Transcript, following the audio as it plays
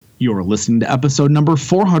You're listening to episode number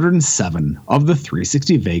 407 of the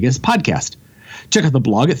 360 Vegas podcast. Check out the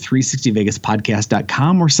blog at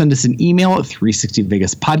 360vegaspodcast.com or send us an email at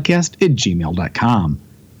 360vegaspodcast@gmail.com.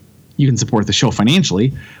 You can support the show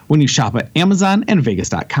financially when you shop at Amazon and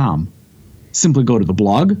Vegas.com. Simply go to the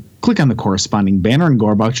blog, click on the corresponding banner, and go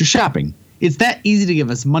about your shopping. It's that easy to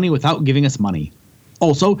give us money without giving us money.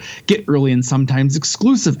 Also, get early and sometimes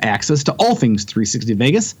exclusive access to all things 360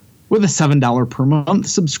 Vegas with a $7 per month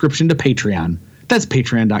subscription to Patreon. That's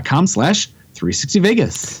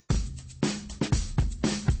patreon.com/360Vegas.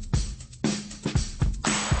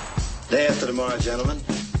 Day after tomorrow, gentlemen,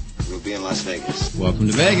 we'll be in Las Vegas. Welcome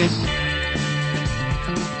to Vegas.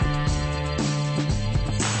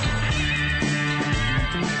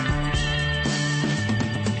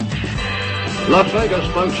 Las Vegas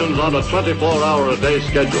functions on a 24-hour-a-day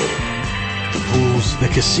schedule. The pools, the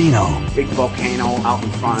casino. Big volcano out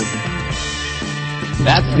in front.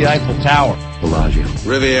 That's the Eiffel Tower. Bellagio.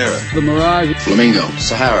 Riviera. The Mirage. Flamingo.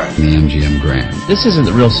 Sahara. The MGM Grand. This isn't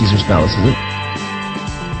the real Caesar's Palace, is it?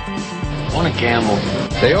 Want to gamble?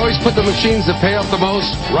 They always put the machines that pay off the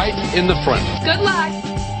most right in the front. Good luck.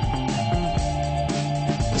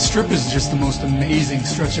 The Strip is just the most amazing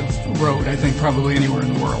stretch of road, I think, probably anywhere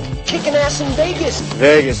in the world. Kicking ass in Vegas.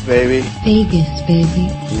 Vegas, baby. Vegas, baby.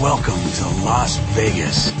 Welcome to Las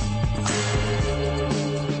Vegas.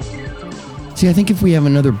 See, I think if we have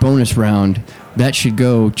another bonus round, that should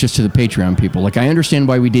go just to the Patreon people. Like, I understand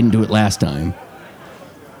why we didn't do it last time.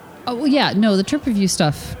 Oh, well, yeah, no, the trip review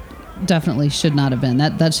stuff definitely should not have been.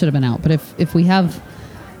 That should have been out. But if we have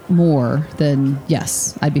more, then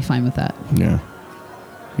yes, I'd be fine with that. Yeah.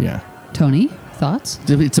 Yeah. Tony, thoughts?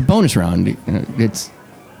 It's a bonus round.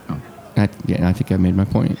 I think I made my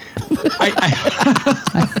point.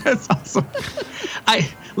 That's awesome.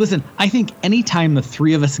 Listen, I think anytime the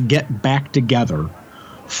three of us get back together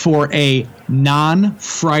for a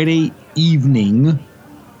non-Friday evening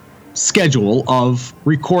schedule of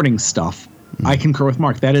recording stuff, I concur with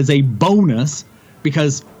Mark. That is a bonus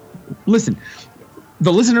because, listen,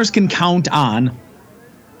 the listeners can count on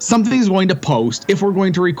something's going to post if we're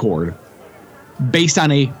going to record based on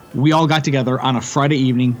we all got together on a Friday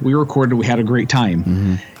evening, we recorded, we had a great time.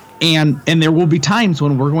 Mm-hmm. And there will be times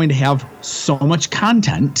when we're going to have so much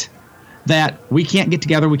content that we can't get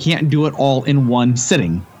together, we can't do it all in one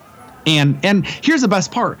sitting. And here's the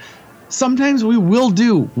best part. Sometimes we will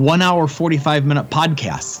do 1 hour, 45-minute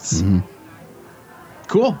podcasts. Mm-hmm.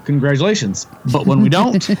 Cool. Congratulations. But when we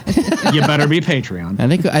don't, you better be Patreon.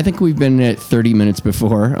 I think we've been at 30 minutes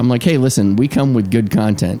before. I'm like, hey, listen, we come with good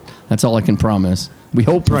content. That's all I can promise. We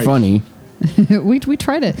hope we're funny. we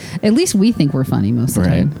try to. At least we think we're funny most of the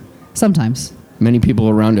time. Sometimes. Many people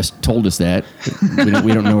around us told us that.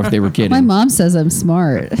 We don't know if they were kidding. My mom says I'm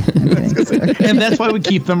smart. And that's why we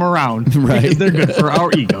keep them around. Right. Because they're good for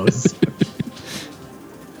our egos.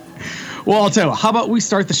 Well, I'll tell you, how about we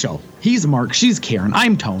start the show? He's Mark, she's Karen,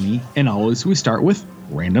 I'm Tony, and always we start with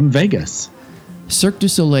Random Vegas. Cirque du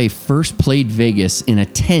Soleil first played Vegas in a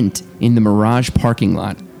tent in the Mirage parking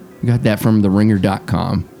lot. We got that from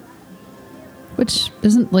theringer.com. Which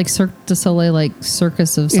isn't like Cirque du Soleil like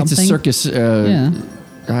circus of something? It's a circus,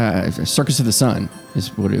 Circus of the Sun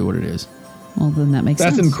is what it is. Well, then that makes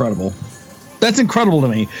sense. That's incredible. That's incredible to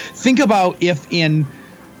me. Think about if in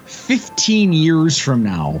 15 years from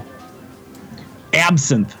now,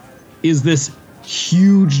 Absinthe is this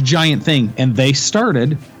huge giant thing, and they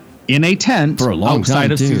started in a tent for a long outside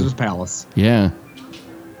time of too. Caesar's Palace. Yeah,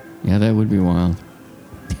 that would be wild.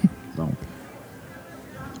 So,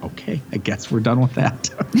 okay, I guess we're done with that.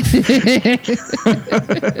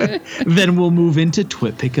 Then we'll move into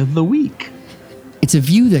Twit Pick of the Week. It's a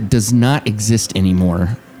view that does not exist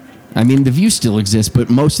anymore. I mean, the view still exists, but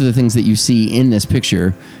most of the things that you see in this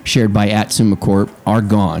picture shared by @SumaCorp are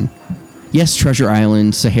gone. Yes, Treasure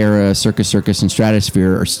Island, Sahara, Circus, and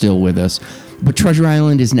Stratosphere are still with us, but Treasure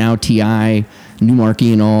Island is now TI,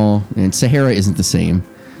 Newmarket and all, and Sahara isn't the same.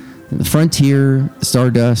 The Frontier,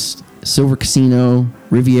 Stardust, Silver Casino,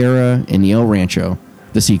 Riviera, and the El Rancho,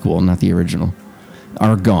 the sequel, not the original,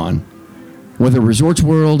 are gone. Whether Resorts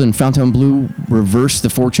World and Fontainebleau reverse the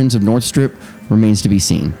fortunes of North Strip remains to be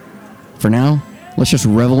seen. For now, let's just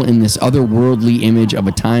revel in this otherworldly image of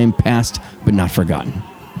a time past but not forgotten.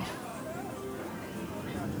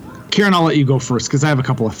 Karen, I'll let you go first because I have a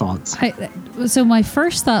couple of thoughts. So my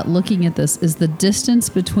first thought looking at this is the distance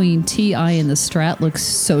between TI and the Strat looks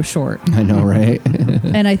so short. I know, right?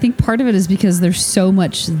 And I think part of it is because there's so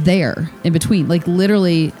much there in between. Like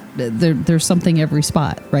literally, there's something every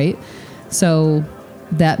spot, right? So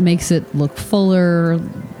that makes it look fuller.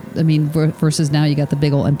 I mean, versus now you got the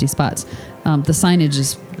big old empty spots. The signage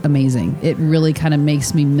is amazing. It really kind of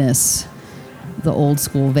makes me miss the old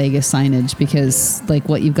school Vegas signage because like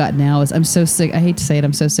what you've got now is I'm so sick. I hate to say it.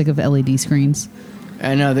 I'm so sick of LED screens.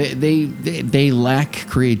 I know they lack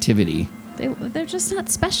creativity. They're just not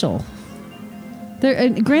special.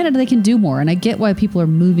 Granted, they can do more, and I get why people are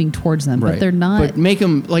moving towards them, but they're not. But make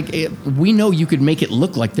them we know you could make it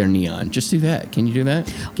look like they're neon. Just do that. Can you do that?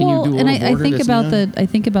 Can you do a little border think that's about neon? I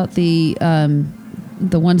think about the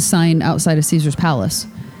one sign outside of Caesar's Palace,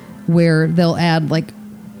 where they'll add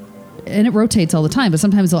and it rotates all the time, but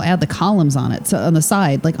sometimes they'll add the columns on it, so on the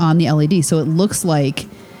side, like on the LED, so it looks like.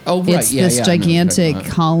 Oh, right. It's this gigantic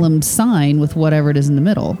columned sign with whatever it is in the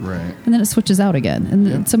middle. Right. And then it switches out again.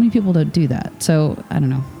 And so many people don't do that. So, I don't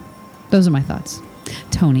know. Those are my thoughts.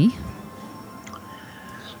 Tony?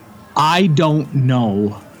 I don't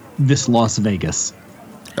know this Las Vegas.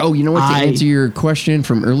 Oh, you know what? To answer your question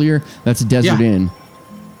from earlier, that's Desert Inn.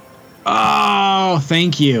 Oh,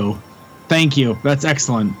 thank you. Thank you. That's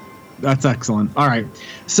excellent. That's excellent. All right.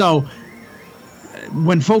 So,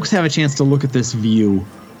 when folks have a chance to look at this view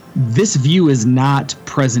is not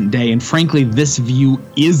present day, and frankly this view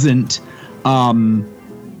isn't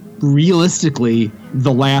realistically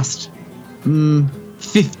the last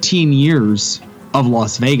 15 years of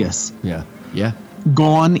Las Vegas. Yeah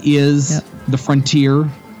Gone is the Frontier,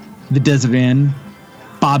 the Desert Inn,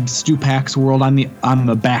 Bob Stupak's World on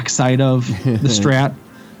the backside of the Strat.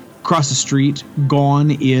 Across the street,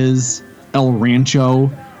 gone is El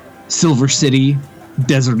Rancho, Silver City,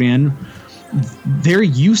 Desert Inn. There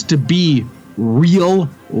used to be real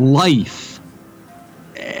life,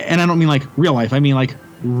 and I don't mean like real life, I mean like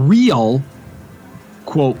real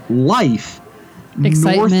quote life,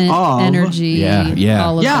 excitement, north of, energy,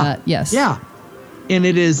 all of that. Yes. And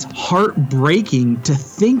it is heartbreaking to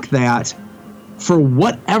think that for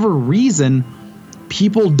whatever reason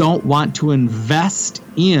people don't want to invest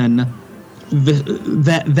in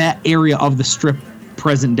that area of the Strip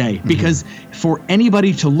present day, because for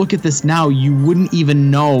anybody to look at this now, you wouldn't even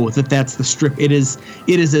know that that's the Strip. It is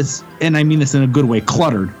as, and I mean this in a good way,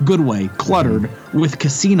 cluttered with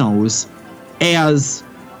casinos as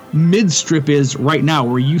mid-Strip is right now,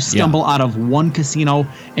 where you stumble out of one casino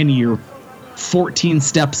and you're 14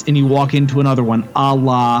 steps and you walk into another one, a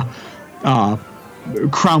la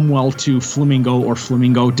Cromwell to Flamingo, or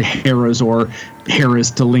Flamingo to Harrah's, or Harrah's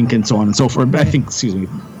to Link, and so on and so forth. I think,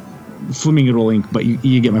 Flamingo to Link, but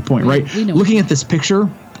you get my point, right? Looking at this picture,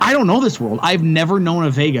 I don't know this world. I've never known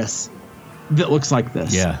a Vegas that looks like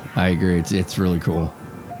this. Yeah, I agree. It's really cool.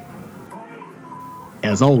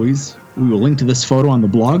 As always, we will link to this photo on the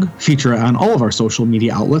blog, feature it on all of our social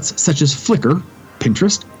media outlets such as Flickr,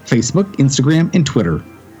 Pinterest, Facebook, Instagram, and Twitter.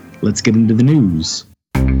 Let's get into the news.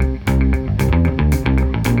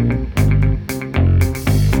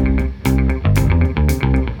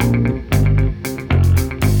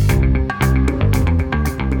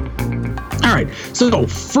 So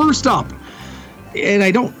first up, and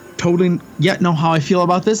I don't totally yet know how I feel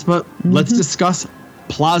about this, but let's discuss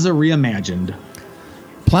Plaza Reimagined.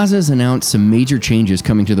 Plaza has announced some major changes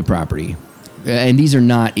coming to the property. And these are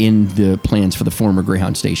not in the plans for the former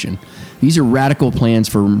Greyhound station. These are radical plans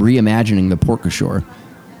for reimagining the Pork-a-Shore.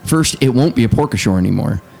 First, it won't be a Pork-a-Shore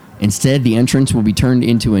anymore. Instead, the entrance will be turned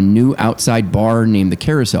into a new outside bar named the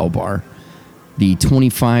Carousel Bar. The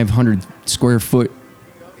 2,500 square foot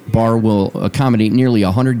bar will accommodate nearly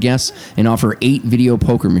 100 guests and offer 8 video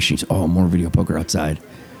poker machines. Oh, more video poker outside.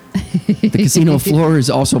 The casino floor is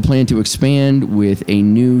also planned to expand with a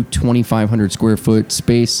new 2,500 square foot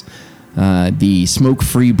space, the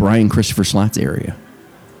smoke-free Brian Christopher Slots area.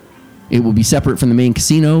 It will be separate from the main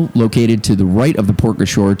casino, located to the right of the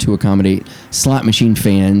Pork-a-Shore to accommodate slot machine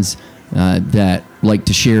fans that like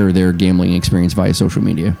to share their gambling experience via social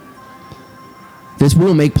media. This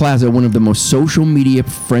will make Plaza one of the most social media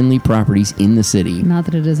friendly properties in the city. Not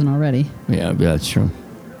that it isn't already. Yeah, that's true.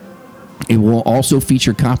 It will also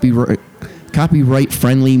feature copyright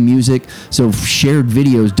friendly music, so shared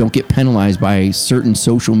videos don't get penalized by certain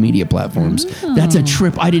social media platforms. Oh. That's a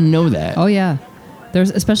trip. I didn't know that. Oh yeah.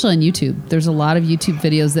 There's, especially on YouTube, there's a lot of YouTube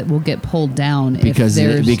videos that will get pulled down because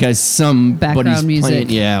somebody's background music. Playing.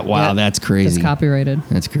 Yeah, wow, yep, that's crazy. It's copyrighted.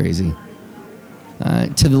 That's crazy.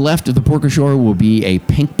 To the left of the Pork-a-Shore will be a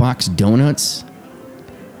Pink Box Donuts.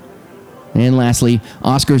 And lastly,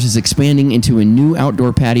 Oscars is expanding into a new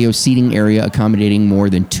outdoor patio seating area accommodating more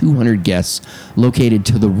than 200 guests, located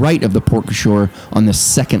to the right of the Pork-a-Shore on the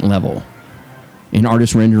second level. An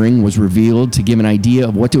artist rendering was revealed to give an idea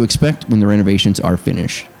of what to expect when the renovations are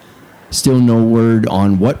finished. Still no word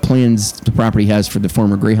on what plans the property has for the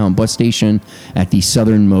former Greyhound bus station at the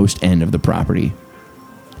southernmost end of the property.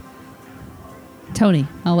 Tony,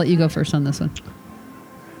 I'll let you go first on this one.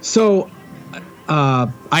 So,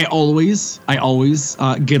 I always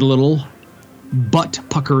get a little butt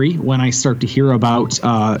puckery when I start to hear about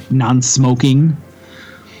non-smoking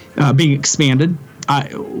being expanded.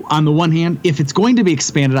 On the one hand, if it's going to be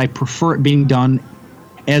expanded, I prefer it being done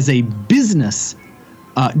as a business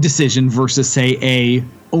decision versus, say, a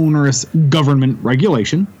onerous government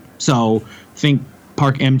regulation. So think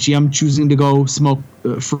Park MGM choosing to go smoke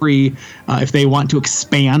free. If they want to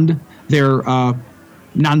expand their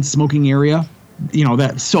non-smoking area,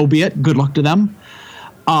 that so be it. Good luck to them.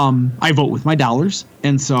 I vote with my dollars,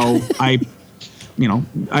 and so I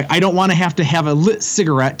don't want to have a lit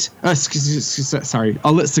cigarette, a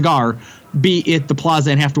lit cigar, be at the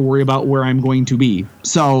plaza and have to worry about where I'm going to be.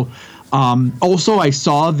 So, also I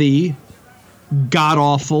saw the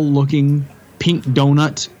god-awful looking pink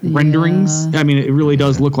donut renderings. I mean, it really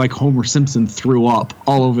does look like Homer Simpson threw up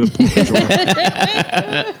all over the place.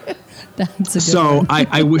 That's a good So one.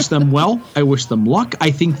 I wish them well. I wish them luck.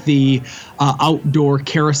 I think the outdoor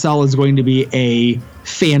carousel is going to be a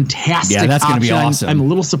fantastic Yeah, that's going to be option. awesome. I'm a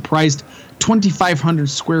little surprised. 2,500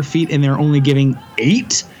 square feet, and they're only giving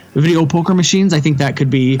 8 video poker machines. I think that could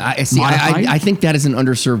be modified. I think that is an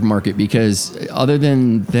underserved market because other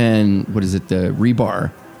than what is it, the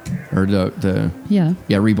rebar or the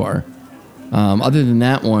rebar. Other than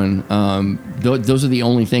that one, those are the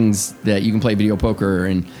only things that you can play video poker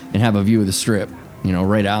and have a view of the strip,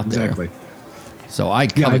 right out there. Exactly. So I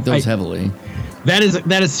covet those heavily. That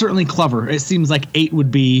is certainly clever. It seems like 8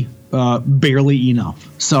 would be barely enough.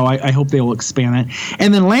 So I hope they will expand that.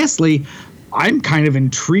 And then lastly, I'm kind of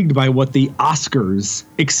intrigued by what the Oscars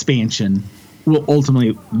expansion will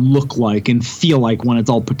ultimately look like and feel like when it's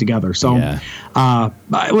all put together. So,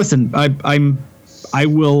 listen, I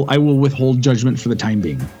will withhold judgment for the time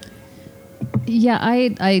being. Yeah,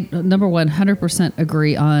 I number one, 100%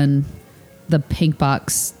 agree on the pink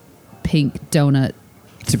box, pink donut.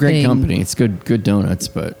 It's a great thing. company. It's good donuts,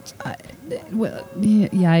 but Well,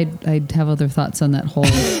 yeah, I'd have other thoughts on that whole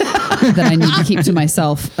that I need to keep to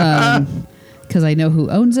myself because I know who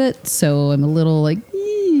owns it. So I'm a little like,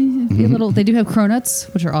 a little. They do have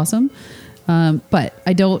cronuts, which are awesome. But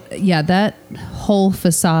I don't, that whole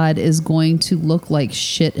facade is going to look like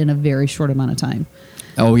shit in a very short amount of time.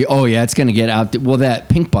 oh yeah, it's going to get out. Well, that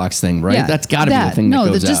pink box thing, right? Yeah, That's got to be the thing that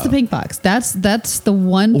goes just out. the pink box. That's the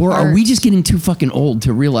one Or part. are we just getting too fucking old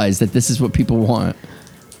to realize that this is what people want?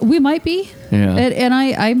 We might be. Yeah. And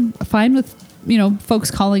I'm fine with, folks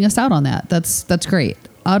calling us out on that. That's great.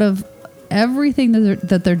 Out of everything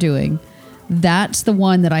that they're doing, that's the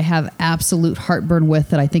one that I have absolute heartburn with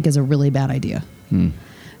that I think is a really bad idea.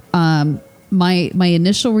 My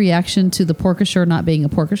initial reaction to the Porkashore not being a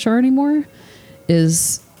Porkashore anymore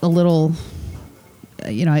is a little,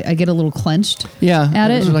 I get a little clenched at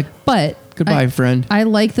it. Like, but goodbye, friend. I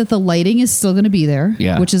like that the lighting is still going to be there,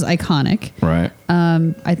 which is iconic. Right.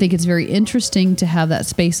 I think it's very interesting to have that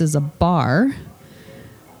space as a bar.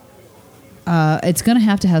 It's going to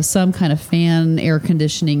have some kind of fan, air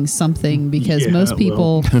conditioning, something, because most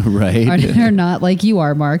people Right. are not like you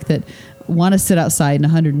are, Mark, that want to sit outside in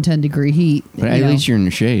 110 degree heat. But at least you're in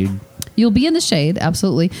the shade. You'll be in the shade,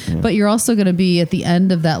 absolutely. Yeah. But you're also going to be at the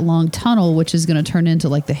end of that long tunnel, which is going to turn into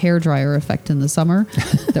like the hairdryer effect in the summer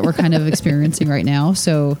that we're kind of experiencing right now.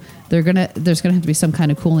 So there's going to have to be some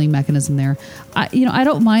kind of cooling mechanism there. I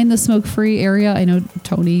don't mind the smoke-free area. I know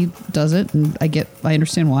Tony doesn't, and I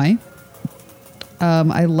understand why.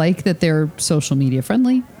 I like that they're social media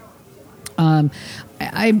friendly.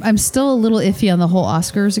 I'm still a little iffy on the whole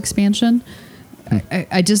Oscars expansion.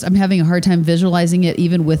 I'm having a hard time visualizing it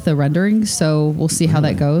even with the rendering. So we'll see how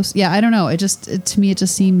that goes. Yeah, I don't know. To me, it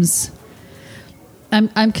just seems.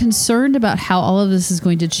 I'm concerned about how all of this is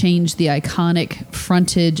going to change the iconic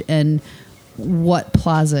frontage and what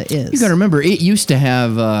Plaza is. You got to remember, it used to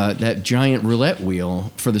have that giant roulette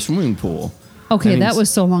wheel for the swimming pool. Okay, that was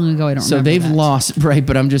so long ago. I don't. So remember they've that. lost, right?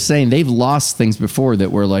 But I'm just saying they've lost things before that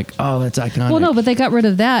were like, oh, that's iconic. Well, no, but they got rid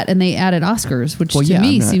of that and they added Oscars, which to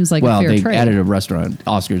me seems like a fair trade. Well, they added a restaurant.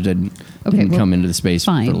 Oscars didn't come into the space.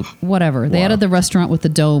 Fine, whatever. They added the restaurant with the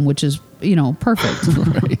dome, which is perfect.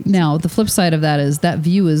 Right. Now the flip side of that is that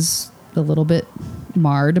view is a little bit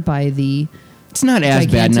marred by the. It's not as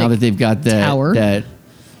bad now that they've got that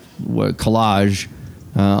collage.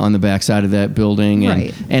 On the backside of that building,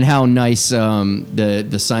 and how nice the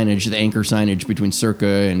signage, the anchor signage between Circa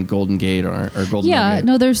and Golden Gate or Golden. Yeah, Gate.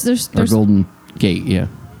 no, there's Golden Gate, yeah.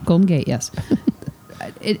 Golden Gate, yes.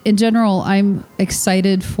 In general, I'm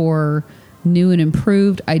excited for new and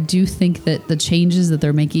improved. I do think that the changes that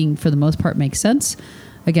they're making, for the most part, make sense.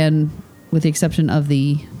 Again, with the exception of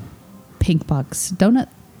the pink box donut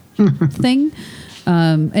thing.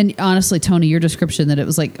 And honestly, Tony, your description that it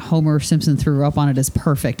was like Homer Simpson threw up on it is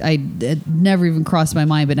perfect. It never even crossed my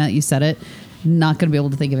mind, but now that you said it, not going to be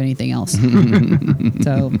able to think of anything else.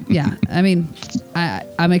 So yeah, I mean,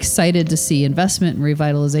 I'm excited to see investment and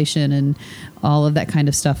revitalization and all of that kind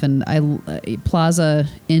of stuff. And Plaza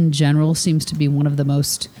in general seems to be one of the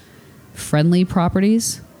most friendly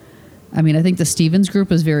properties. I mean, I think the Stevens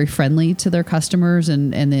Group is very friendly to their customers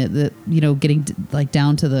and the getting like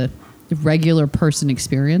down to the regular person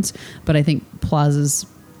experience. But I think Plaza's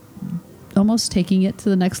almost taking it to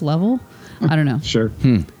the next level. I don't know. Sure.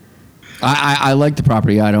 I like the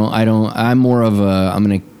property. I'm more of a,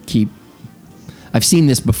 I've seen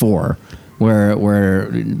this before where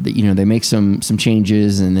they make some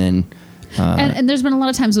changes and then, and there's been a lot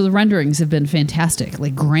of times where the renderings have been fantastic,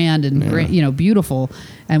 like grand and beautiful,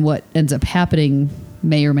 and what ends up happening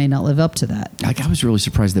may or may not live up to that. I was really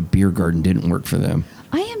surprised that Beer Garden didn't work for them.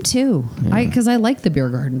 I am too, because I like the Beer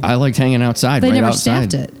Garden. I liked hanging outside. They right never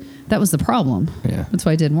outside. staffed it. That was the problem. Yeah, that's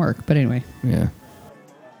why it didn't work. But anyway. Yeah.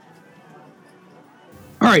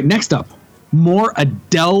 All right, next up, more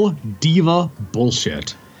Adele Diva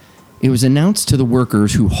bullshit. It was announced to the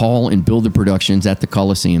workers who haul and build the productions at the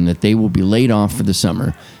Coliseum that they will be laid off for the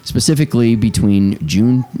summer, specifically between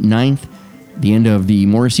June 9th, the end of the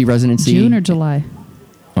Morrissey residency. June or July?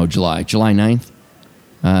 Oh, July 9th.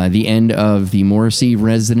 The end of the Morrissey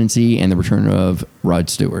residency and the return of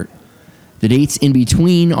Rod Stewart. The dates in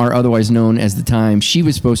between are otherwise known as the time she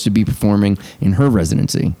was supposed to be performing in her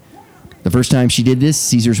residency. The first time she did this,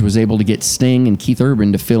 Caesars was able to get Sting and Keith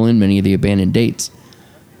Urban to fill in many of the abandoned dates.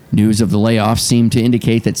 News of the layoff seemed to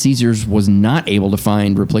indicate that Caesars was not able to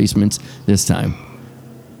find replacements this time.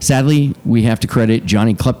 Sadly, we have to credit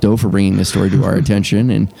Johnny Klepto for bringing this story to our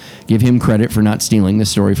attention and give him credit for not stealing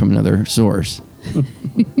this story from another source.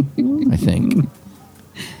 I think.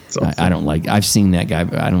 I don't like. I've seen that guy,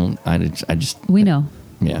 but I just. We know.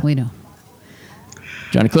 Yeah, we know.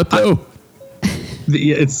 Johnny Klepto.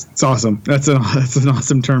 It's awesome. That's an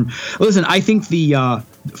awesome term. Listen, I think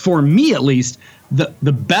for me at least,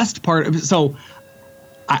 the best part of it. So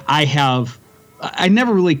I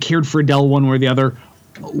never really cared for Adele one way or the other.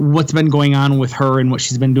 What's been going on with her and what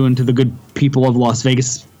she's been doing to the good people of Las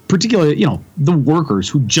Vegas, particularly, the workers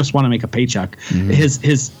who just want to make a paycheck,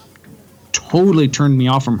 has totally turned me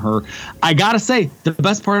off from her. I gotta say, the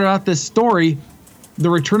best part about this story, the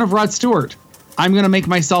return of Rod Stewart. I'm gonna make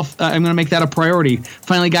that a priority.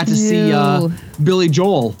 Finally got to see Billy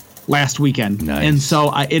Joel last weekend, nice. And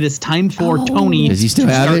so it is time for Tony. Does he still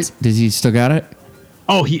have it? Does he still got it?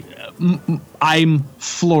 Oh, I'm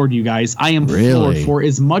floored, you guys. I am floored for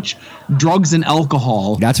as much drugs and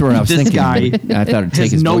alcohol. That's where I was thinking. This guy I thought it'd take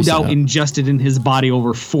has his no voice doubt out. ingested in his body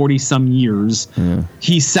over 40 some years. Yeah.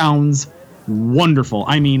 He sounds wonderful.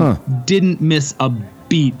 I mean, didn't miss a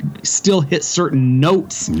beat. Still hit certain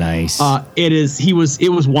notes. Nice. It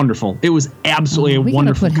was wonderful. It was absolutely a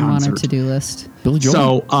wonderful put him concert. on our to-do list. Billy Joel.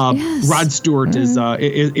 So Yes. Rod Stewart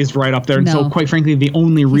is right up there, and so No. quite frankly, the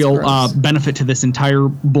only real gross. benefit to this entire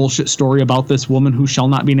bullshit story about this woman who shall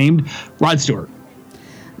not be named, Rod Stewart.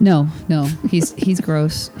 No, he's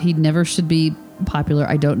gross. He never should be popular.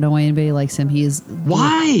 I don't know why anybody likes him. He is.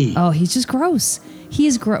 Why? Oh, he's just gross. He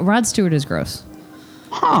is Rod Stewart is gross.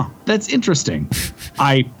 Huh? That's interesting.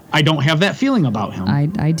 I don't have that feeling about him.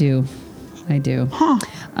 I do. Huh?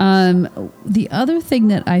 The other thing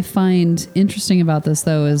that I find interesting about this,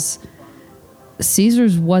 though, is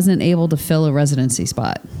Caesars wasn't able to fill a residency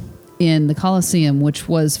spot in the Coliseum, which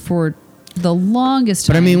was for the longest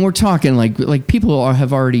time. But I mean, we're talking like people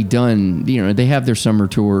have already done. They have their summer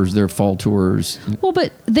tours, their fall tours. Well,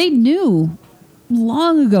 but they knew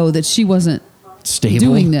long ago that she wasn't Stable.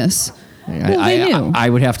 doing this. Well, they knew. I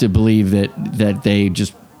would have to believe that they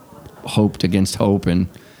just hoped against hope and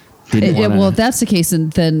didn't want to. Well, if that's the case,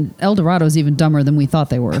 then El Dorado is even dumber than we thought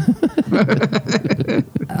they were.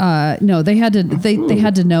 No, they had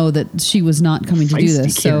to know that she was not coming to do Feisty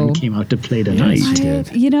this. Karen So came out to play tonight.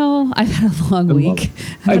 I've had a long week.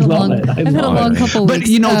 I've had a long couple But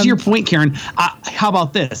weeks. to your point, Karen, how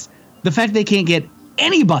about this? The fact they can't get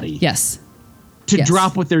anybody Yes. to Yes.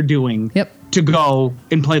 drop what they're doing to go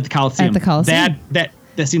and play at the Coliseum. At the Coliseum? That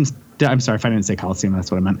seems. I'm sorry if I didn't say Coliseum. That's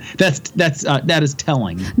what I meant. That is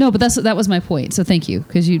telling. No, but that was my point. So thank you,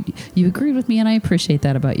 because you agreed with me, and I appreciate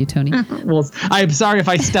that about you, Tony. Well, I'm sorry if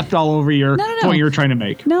I stepped all over your point you were trying to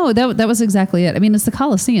make. No, that was exactly it. I mean, it's the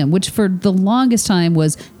Coliseum, which for the longest time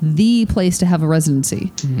was the place to have a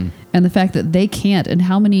residency. Mm-hmm. And the fact that they can't, and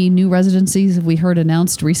how many new residencies have we heard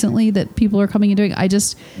announced recently that people are coming and doing?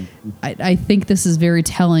 I think this is very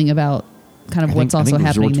telling about kind of what's I also think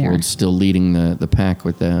happening Resorts there. World's still leading the pack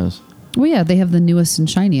with those. Well, yeah, they have the newest and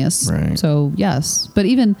shiniest. Right. So, yes. But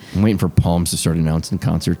even... I'm waiting for Palms to start announcing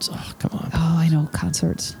concerts. Oh, come on. Oh, I know,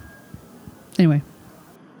 concerts. Anyway.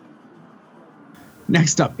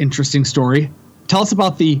 Next up, interesting story. Tell us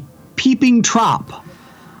about the peeping trop.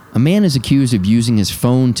 A man is accused of using his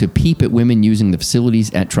phone to peep at women using the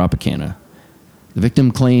facilities at Tropicana. The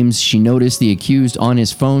victim claims she noticed the accused on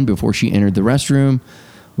his phone before she entered the restroom.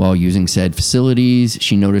 While using said facilities,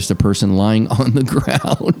 she noticed a person lying on the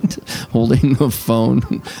ground holding a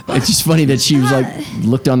phone. It's just funny that she was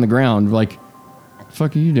looked on the ground like, what the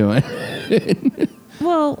fuck are you doing?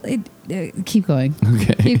 Well, keep going.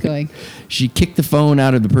 Okay. Keep going. She kicked the phone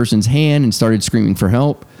out of the person's hand and started screaming for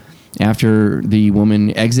help. After the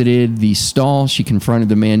woman exited the stall, she confronted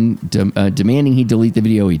the man, demanding he delete the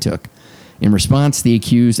video he took. In response, the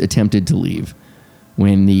accused attempted to leave.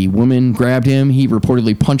 When the woman grabbed him, he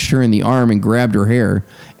reportedly punched her in the arm and grabbed her hair,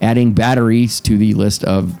 adding batteries to the list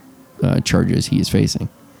of charges he is facing.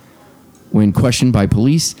 When questioned by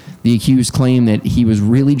police, the accused claimed that he was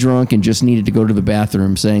really drunk and just needed to go to the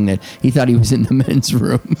bathroom, saying that he thought he was in the men's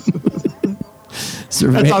room.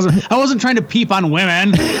 That's awesome. I wasn't trying to peep on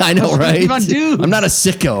women. I know, right? Peep on dudes. I'm not a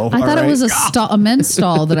sicko. I thought it was a men's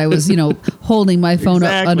stall that I was, holding my phone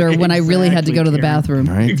up under when I really had to go to the bathroom.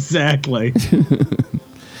 Right? Exactly.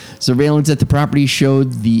 Surveillance at the property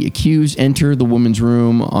showed the accused enter the woman's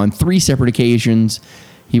room on 3 separate occasions.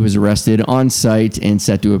 He was arrested on site and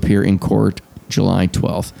set to appear in court July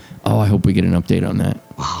 12th. Oh, I hope we get an update on that.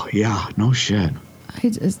 Oh, yeah. No shit.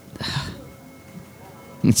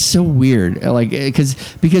 It's so weird,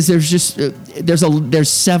 because there's just there's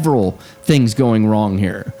several things going wrong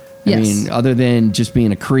here. Yes. I mean, other than just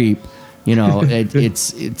being a creep,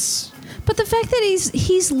 it's. But the fact that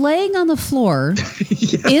he's laying on the floor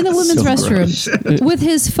in the women's restroom with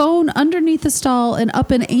his phone underneath the stall and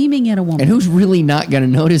up and aiming at a woman. And who's really not going to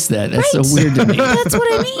notice that? That's so weird to me. That's what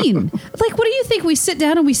I mean. Like, what do you think? We sit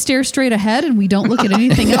down and we stare straight ahead and we don't look at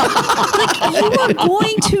anything else? Like, you are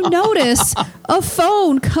going to notice a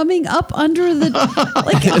phone coming up under the...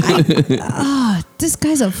 this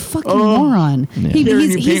guy's a fucking moron. Yeah.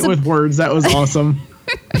 Hearing you paint with words, that was awesome.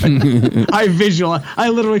 I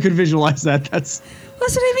literally could visualize that. That's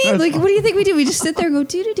what I mean. Like, what do you think we do? We just sit there and go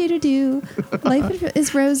do do do do do. Life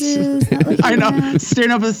is roses. Not like I know,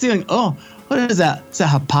 staring up at the ceiling. Oh, what is that? Is that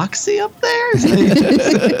epoxy up there?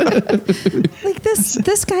 Like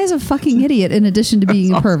this guy's a fucking idiot. In addition to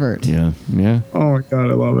being a pervert. Yeah. Oh my god,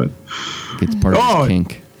 I love it. It's part of his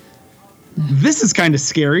kink. This is kind of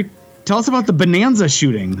scary. Tell us about the Bonanza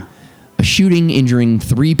shooting. A shooting injuring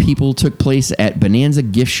 3 people took place at Bonanza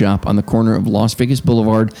Gift Shop on the corner of Las Vegas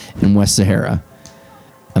Boulevard and West Sahara.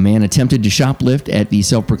 A man attempted to shoplift at the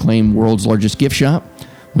self-proclaimed world's largest gift shop.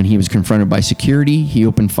 When he was confronted by security, he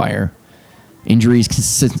opened fire. Injuries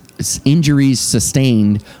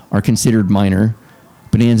sustained are considered minor.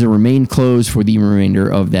 Bonanza remained closed for the remainder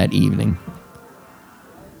of that evening.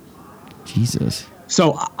 Jesus.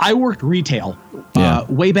 So I worked retail Yeah.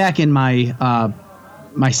 way back in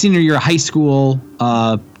my senior year of high school,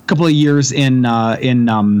 a couple of years in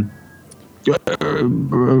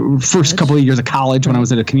first couple of years of college when I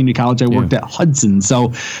was at a community college. I worked at Hudson's. So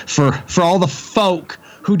for all the folk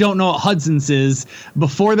who don't know what Hudson's is,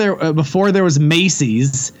 before there was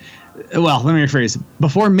Macy's. Well, let me rephrase.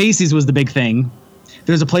 Before Macy's was the big thing,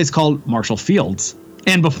 there's a place called Marshall Fields.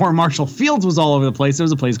 And before Marshall Fields was all over the place, there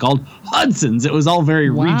was a place called Hudson's. It was all very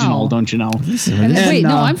regional, don't you know? Wait,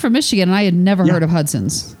 no, I'm from Michigan, and I had never heard of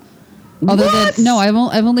Hudson's. What? I've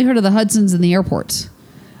only heard of the Hudson's in the airports.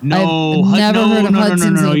 No, I've never heard of Hudson's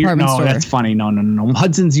in the department store. No, that's funny. No.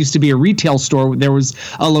 Hudson's used to be a retail store. There was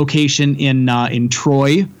a location in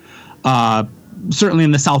Troy, certainly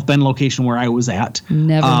in the South Bend location where I was at.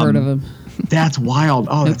 Never heard of him. That's wild.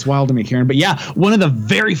 Oh, that's wild to me, Karen. But yeah, one of the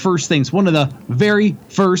very first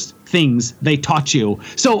things they taught you.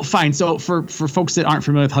 So fine. So for folks that aren't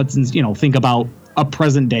familiar with Hudson's, think about a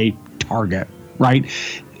present day Target, right?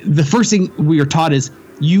 The first thing we are taught is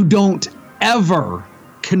you don't ever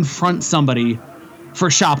confront somebody for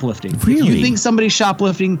shoplifting. Really? If you think somebody's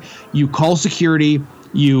shoplifting, you call security.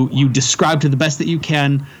 You describe to the best that you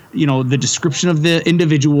can, the description of the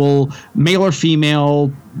individual, male or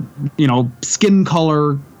female, skin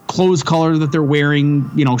color, clothes color that they're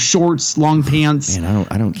wearing, shorts, long pants. Man,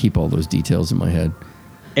 I don't keep all those details in my head.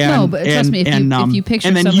 No, but trust me, if you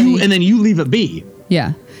picture somebody, and then you leave it be.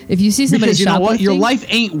 Yeah. If you see somebody because you know what, shoplifting, your life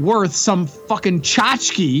ain't worth some fucking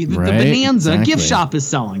tchotchke that Right, the Bonanza exactly. gift shop is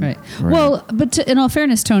selling. Right. Well, but in all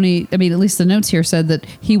fairness, Tony, I mean, at least the notes here said that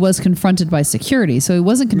he was confronted by security, so he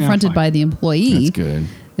wasn't confronted fine. by the employee. That's good.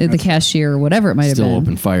 the cashier or whatever it might have Still been.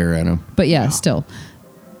 open fire at him. But yeah, still.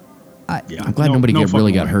 I'm glad nobody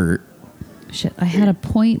really got hurt. Shit, I had a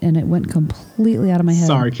point and it went completely out of my head.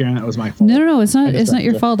 Sorry, Karen, that was my fault. No, it's not. It's not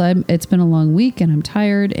your fault. It's been a long week and I'm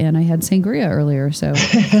tired and I had sangria earlier, so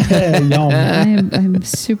I'm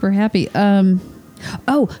super happy.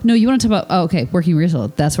 Oh no, you want to talk about? Oh, okay, working retail.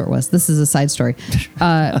 That's where it was. This is a side story.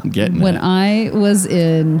 I'm getting when that. I was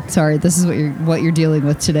in. Sorry, this is what you're dealing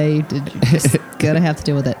with today. You're just gonna have to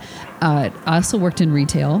deal with it. I also worked in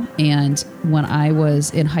retail, and when I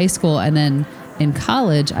was in high school and then in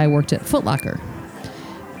college, I worked at Foot Locker.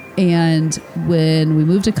 And when we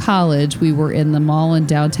moved to college, we were in the mall in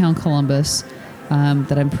downtown Columbus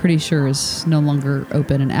that I'm pretty sure is no longer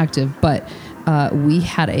open and active. But we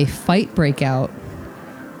had a fight breakout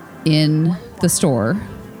in the store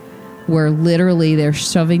where literally they're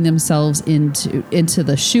shoving themselves into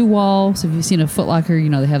the shoe wall. So if you've seen a Foot Locker, you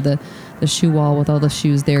know, they have the shoe wall with all the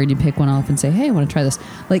shoes there, and you pick one off and say, hey, I want to try this.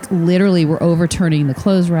 Like literally we're overturning the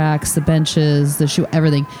clothes racks, the benches, the shoe,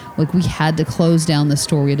 everything. Like we had to close down the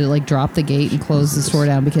store. We had to like drop the gate and close the store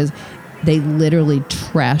down because they literally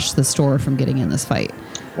trashed the store from getting in this fight.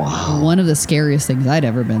 Wow. One of the scariest things I'd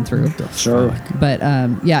ever been through. Sure. But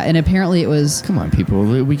yeah, and apparently it was. Come on, people.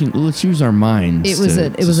 Let's use our minds.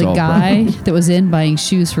 It was a guy that was in buying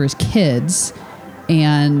shoes for his kids,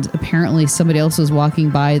 and apparently somebody else was walking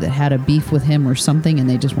by that had a beef with him or something, and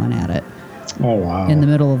they just went at it. Oh wow! In the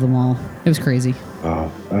middle of the mall, it was crazy. Wow,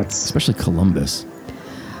 that's especially Columbus.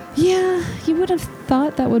 Yeah, you would have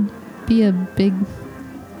thought that would be a big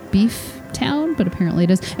beef town, but apparently it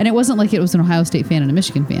is. And it wasn't like it was an Ohio State fan and a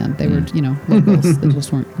Michigan fan. They were, locals. They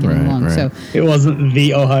just weren't getting along. Right. So it wasn't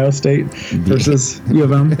the Ohio State versus U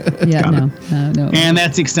of M. Yeah, no. And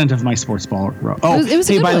that's the extent of my sports ball. Oh, it was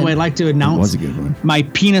hey, a good by one. the way, I'd like to announce It was a good one. My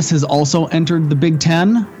penis has also entered the Big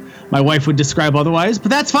Ten. My wife would describe otherwise, but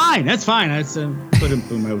that's fine. That's fine. That's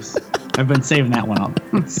I've been saving that one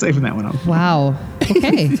up. Wow.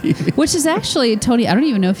 Okay. Which is actually, Tony, I don't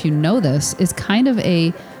even know if you know this, is kind of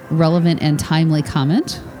a relevant and timely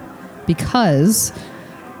comment because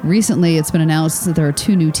recently it's been announced that there are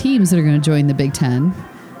 2 new teams that are going to join the Big Ten,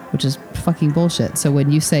 which is fucking bullshit. So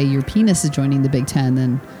when you say your penis is joining the Big Ten,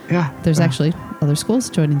 then there's actually other schools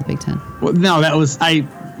joining the Big Ten. Well, no, that was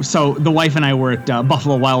So the wife and I were at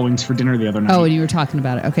Buffalo Wild Wings for dinner the other night. Oh, and you were talking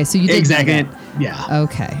about it. Okay, so you did exactly. know that. Yeah.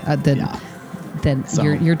 Okay. Then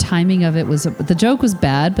your timing of it was the joke was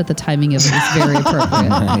bad, but the timing of it was very appropriate.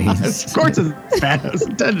 Nice. Of course, it's bad. It was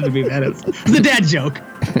intended to be bad. It's a dad joke.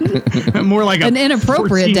 More like an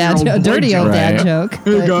inappropriate dad joke, dirty old dad joke.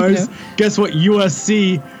 Hey guys, guess what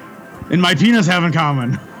USC and my penis have in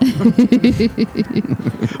common?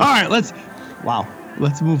 All right, let's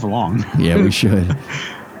move along. Yeah, we should.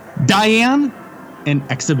 Diane and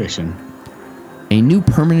exhibition. A new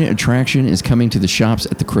permanent attraction is coming to the shops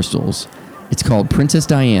at the Crystals. It's called Princess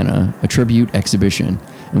Diana, a tribute exhibition,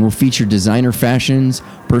 and will feature designer fashions,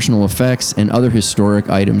 personal effects, and other historic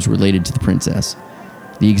items related to the princess.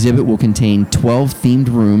 The exhibit will contain 12 themed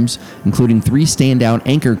rooms, including 3 standout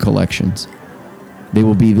anchor collections. They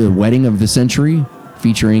will be the wedding of the century,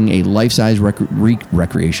 featuring a life-size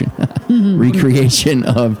recreation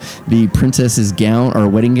of the princess's gown or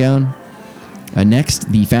wedding gown. Next,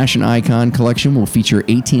 the Fashion Icon collection will feature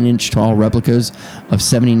 18-inch tall replicas of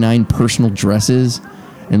 79 personal dresses.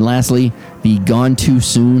 And lastly, the Gone Too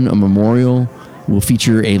Soon, a memorial, will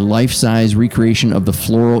feature a life-size recreation of the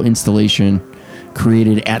floral installation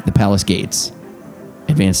created at the palace gates.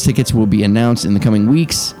 Advanced tickets will be announced in the coming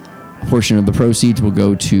weeks. A portion of the proceeds will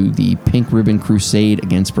go to the Pink Ribbon Crusade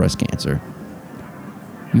against breast cancer.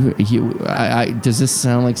 Does this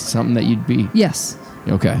sound like something that you'd be? Yes.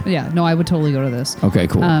 Okay. Yeah. No, I would totally go to this. Okay,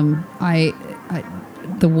 cool.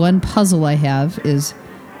 The one puzzle I have is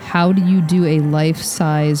how do you do a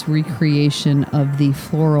life-size recreation of the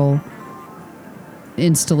floral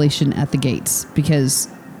installation at the gates? Because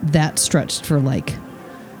that stretched for like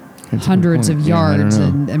hundreds of yards,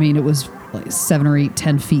 and I mean it was like 7 or 8,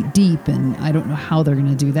 10 feet deep, and I don't know how they're going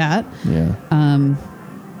to do that. Yeah. I'm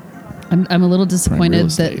a little disappointed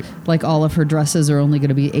that like all of her dresses are only going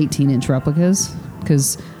to be 18-inch replicas,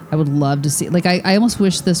 because I would love to see. Like I almost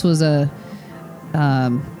wish this was a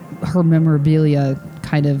her memorabilia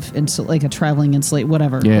kind of like a traveling insulate,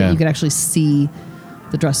 whatever. Yeah. You could actually see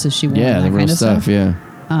the dresses she wore. Yeah, and the that real kind of stuff. Yeah.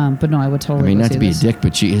 But no, I would totally. I mean, go not see to be this. a dick,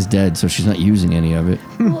 but she is dead, so she's not using any of it.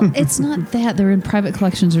 Well, it's not that they're in private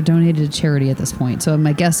collections or donated to charity at this point. So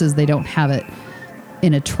my guess is they don't have it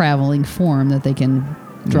in a traveling form that they can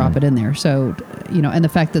drop it in there. So, and the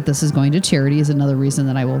fact that this is going to charity is another reason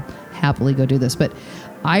that I will happily go do this. But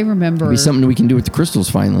I remember It'll be something we can do with the crystals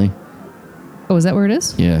finally. Oh, is that where it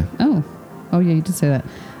is? Yeah. Oh yeah, you did say that.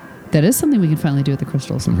 That is something we can finally do at the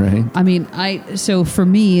Crystals. Right. I mean, so for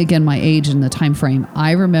me, again, my age and the time frame,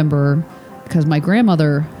 I remember because my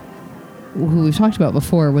grandmother, who we've talked about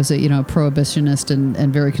before, was a prohibitionist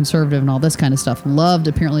and very conservative and all this kind of stuff. Loved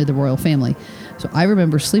apparently the royal family. So I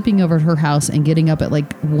remember sleeping over at her house and getting up at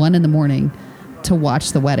like 1 a.m. to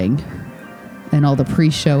watch the wedding and all the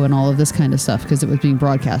pre-show and all of this kind of stuff because it was being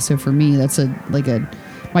broadcast. So for me, that's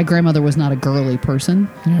my grandmother was not a girly person,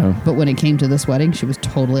 but when it came to this wedding, she was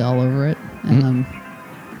totally all over it.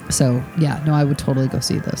 So yeah, no, I would totally go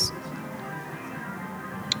see this.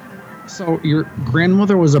 So your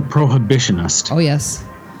grandmother was a prohibitionist. Oh yes.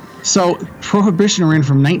 So prohibition ran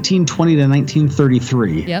from 1920 to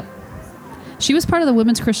 1933. Yep. She was part of the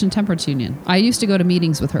Women's Christian Temperance Union. I used to go to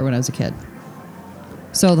meetings with her when I was a kid.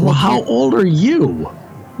 So the whole how old are you?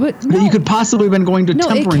 But You could possibly have been going to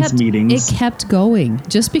temperance meetings. It kept going.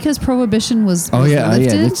 Just because prohibition was Oh yeah,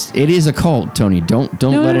 lifted, it is a cult, Tony. Don't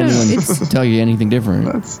let anyone tell you anything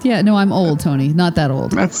different. I'm old, Tony. Not that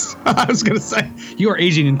old. I was going to say, you are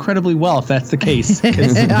aging incredibly well if that's the case.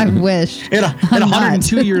 I wish. At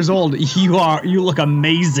 102 years old, you look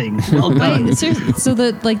amazing. Well done. So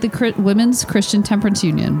the Women's Christian Temperance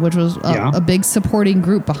Union, which was a big supporting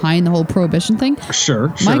group behind the whole prohibition thing.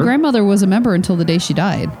 Sure. My grandmother was a member until the day she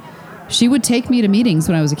died. She would take me to meetings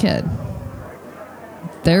when I was a kid.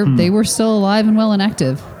 They were still alive and well and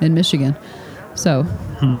active in Michigan. So,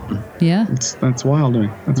 yeah. That's wild.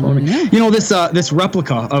 That's wild. Yeah. This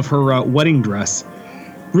replica of her wedding dress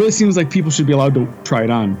really seems like people should be allowed to try it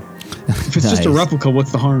on. If it's just a replica,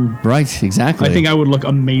 what's the harm? Right, exactly. I think I would look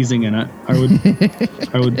amazing in it. I would.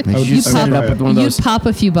 You set it up with one of those. You pop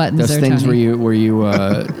a few buttons. Those there, things Tony. where you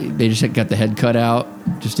they just got the head cut out.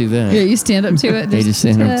 Just do that. Yeah, you stand up to it. They just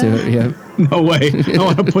stand up to it. Yeah. No way. I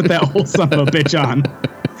want to put that whole son of a bitch on.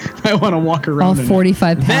 I want to walk around. All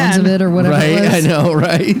 45 pounds of it or whatever. Right. It was. I know.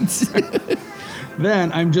 Right.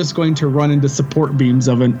 Then I'm just going to run into support beams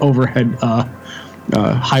of an overhead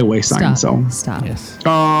highway sign. Stop. Yes.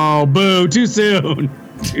 Oh, boo! Too soon.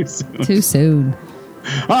 Too soon.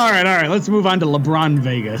 All right. Let's move on to LeBron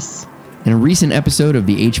Vegas. In a recent episode of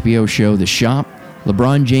the HBO show The Shop,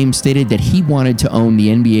 LeBron James stated that he wanted to own the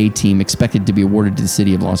NBA team expected to be awarded to the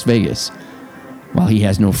city of Las Vegas. While he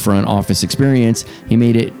has no front office experience, he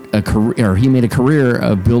made a career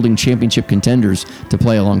of building championship contenders to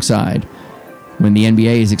play alongside. When the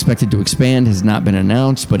NBA is expected to expand has not been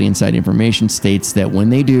announced, but inside information states that when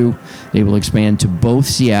they do, they will expand to both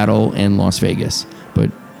Seattle and Las Vegas.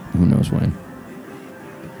 But who knows when?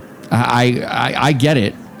 I get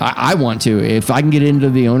it. I want to. If I can get into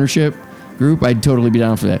the ownership group, I'd totally be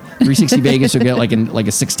down for that. 360 Vegas will get like a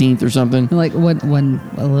 16th or something. Like one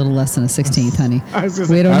a little less than a 16th, honey.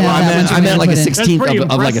 We don't have that much. I meant like a to put in. 16th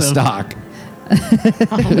of like a stock.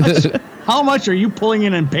 How much are you pulling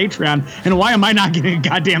in Patreon, and why am I not getting a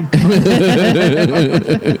goddamn?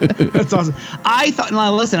 That's awesome. I thought.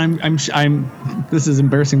 Now, listen, I'm. This is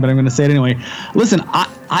embarrassing, but I'm going to say it anyway. Listen,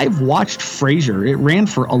 I've watched Frasier. It ran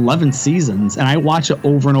for 11 seasons, and I watch it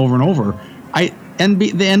over and over and over.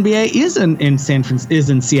 The NBA is in San Francisco,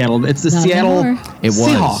 is in Seattle. It's the Not Seattle anymore.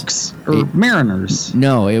 Seahawks or Mariners.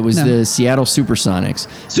 No, it was the Seattle Supersonics.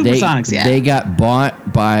 They got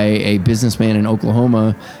bought by a businessman in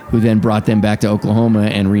Oklahoma who then brought them back to Oklahoma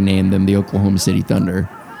and renamed them the Oklahoma City Thunder.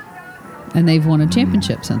 And they've won a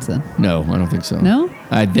championship since then. No, I don't think so. No?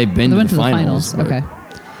 They've been to the finals. Okay.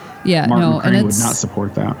 Yeah, Martin no, Crane and would not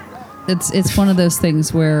support that. It's one of those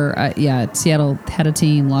things where Seattle had a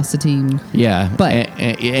team, lost a team. Yeah, but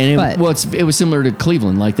it was similar to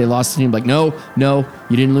Cleveland. Like they lost the team. Like no,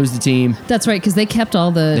 you didn't lose the team. That's right, because they kept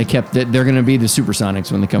all the. They're going to be the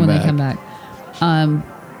Supersonics when they come back.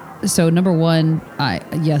 So number one,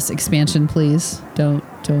 yes, expansion, please. Don't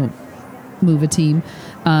move a team.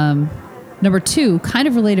 Number two, kind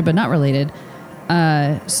of related but not related.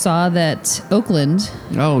 Saw that Oakland.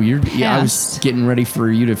 Oh, I was getting ready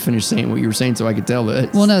for you to finish saying what you were saying, so I could tell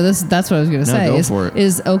that. Well, no, that's what I was going to say. Go for it.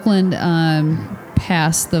 Is Oakland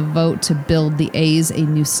passed the vote to build the A's a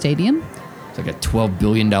new stadium? It's like a $12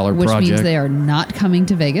 billion project, which means they are not coming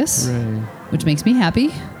to Vegas, right. Which makes me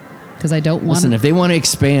happy because I don't want. Listen, if they want to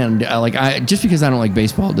expand, just because I don't like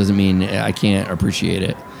baseball doesn't mean I can't appreciate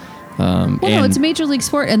it. No, it's a major league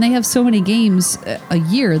sport, and they have so many games a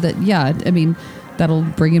year that that'll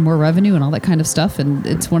bring in more revenue and all that kind of stuff. And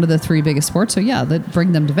it's one of the three biggest sports. So that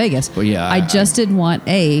bring them to Vegas. But yeah, I just didn't want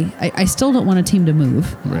I still don't want a team to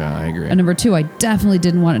move. Yeah, I agree. And number two, I definitely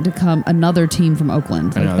didn't want it to come another team from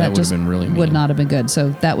Oakland. I know, that would have been really mean. Would not have been good. So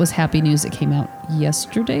that was happy news that came out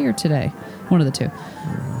yesterday or today. One of the two.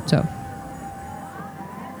 So.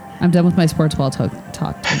 I'm done with my sports ball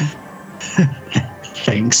talk.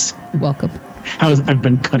 Thanks. Welcome. I've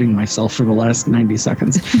been cutting myself for the last 90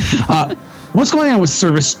 seconds. What's going on with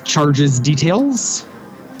service charges details?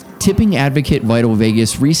 Tipping advocate Vital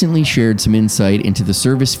Vegas recently shared some insight into the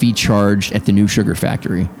service fee charged at the new Sugar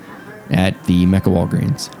Factory at the Mecca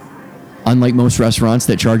Walgreens. Unlike most restaurants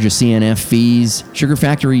that charge a CNF fees, Sugar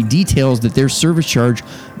Factory details that their service charge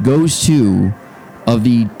goes to, of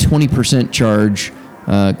the 20% charge,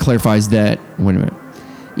 clarifies that, wait a minute.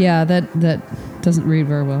 Yeah, that doesn't read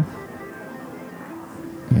very well.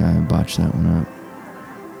 Yeah, I botched that one up.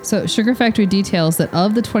 So Sugar Factory details that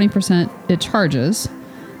of the 20% it charges,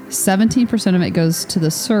 17% of it goes to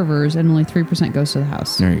the servers and only 3% goes to the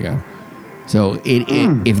house. There you go. So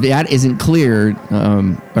if that isn't clear,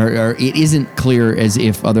 or it isn't clear as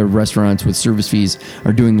if other restaurants with service fees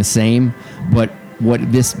are doing the same, but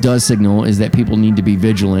what this does signal is that people need to be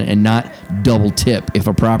vigilant and not double tip if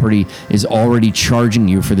a property is already charging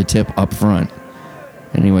you for the tip up front.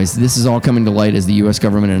 Anyways, this is all coming to light as the U.S.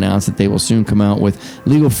 government announced that they will soon come out with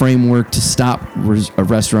legal framework to stop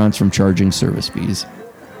restaurants from charging service fees.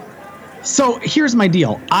 So here's my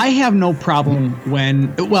deal. I have no problem let me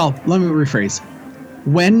rephrase.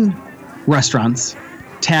 When restaurants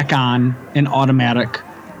tack on an automatic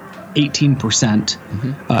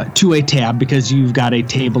 18% to a tab because you've got a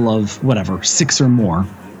table of whatever, 6 or more,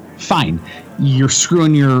 fine. You're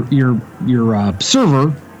screwing your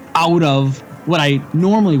server out of what I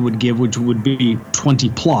normally would give, which would be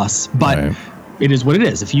 20 plus, but right. It is what it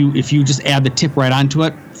is. If you just add the tip right onto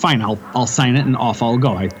it, fine, I'll sign it and off I'll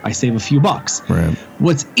go. I save a few bucks. Right.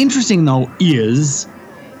 What's interesting though is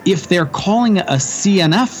if they're calling it a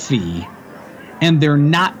CNF fee and they're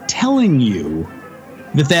not telling you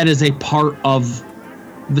that is a part of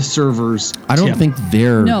the server's I don't tip. think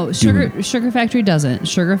they're Sugar Factory doesn't.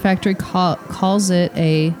 Sugar Factory calls it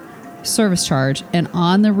a service charge, and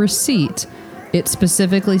on the receipt it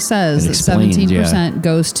specifically says that 17%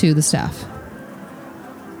 goes to the staff.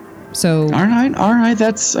 So all right.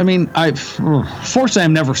 Fortunately,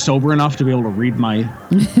 I'm never sober enough to be able to read my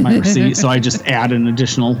receipt, so I just add an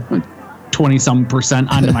additional 20-some%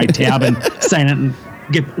 onto my tab and sign it and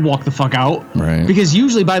walk the fuck out. Right. Because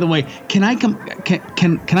usually, by the way, can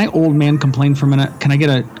I old man complain for a minute? Can I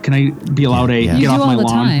be allowed a get off my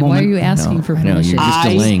lawn moment? Why are you asking for permission? You're just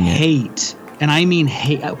delaying it. I hate, and I mean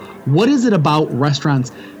hate. What is it about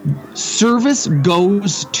restaurants? Service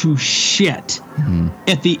goes to shit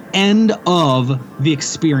at the end of the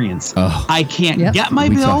experience. Oh. I can't get my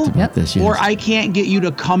bill, this, yes. or I can't get you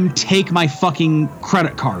to come take my fucking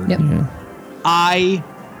credit card. Yep. Yeah. I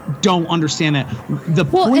don't understand that. The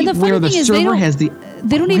and point the funny where the thing is server has the...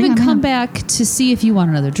 They don't even come back to see if you want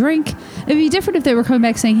another drink. It'd be different if they were coming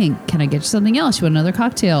back saying, hey, can I get you something else? You want another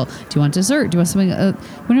cocktail? Do you want dessert? Do you want something?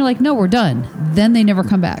 When you're like, no, we're done. Then they never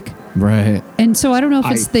come back. Right. And so I don't know if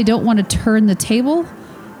it's they don't want to turn the table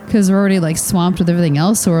because we're already like swamped with everything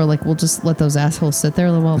else. Or like, we'll just let those assholes sit there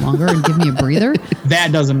a little while longer and give me a breather.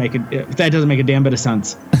 That doesn't make a damn bit of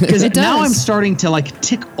sense. Because now I'm starting to like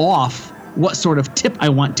tick off what sort of tip I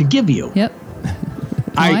want to give you. Yep.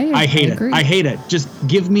 I hate it. I hate it. Just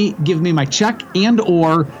give me my check and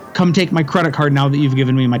or come take my credit card now that you've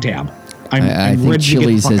given me my tab. I think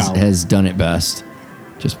Chili's has done it best.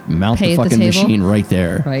 Just mount the fucking machine right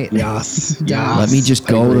there. Right. Yes. Let me just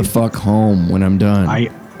go the fuck home when I'm done.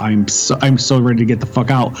 I'm so ready to get the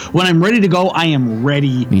fuck out. When I'm ready to go, I am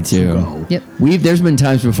ready. Me too. To go. Yep. There's been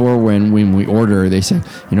times before when we order, they say,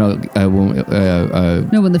 when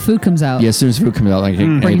the food comes out. Yeah, as soon as food comes out, like,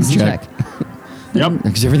 bring us a check. Yep.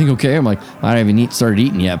 Is everything okay? I'm like, I haven't started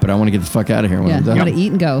eating yet, but I want to get the fuck out of here when I'm done. I gotta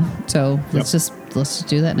eat and go. So let's just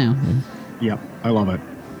do that now. Yep. I love it.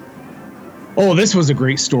 Oh, this was a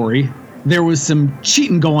great story. There was some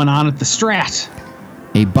cheating going on at the Strat.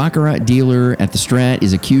 A Baccarat dealer at the Strat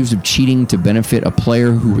is accused of cheating to benefit a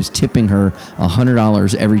player who was tipping her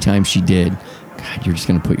 $100 every time she did. God, you're just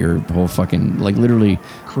going to put your whole fucking, like, literally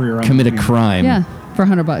career commit a crime. Yeah, for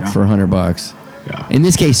 $100. For $100. Yeah. In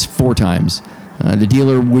this case, 4 times. The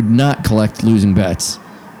dealer would not collect losing bets.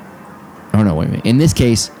 Oh, no, wait a minute. In this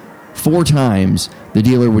case, 4 times, the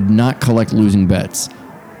dealer would not collect losing bets.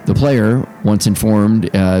 The player, once informed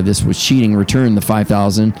this was cheating, returned the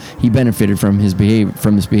 $5,000 he benefited from this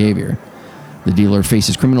behavior. The dealer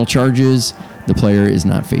faces criminal charges. The player is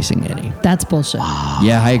not facing any. That's bullshit.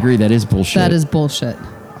 Yeah, I agree. That is bullshit. That is bullshit.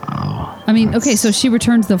 Oh, I mean, okay, so she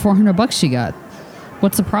returns the $400 she got.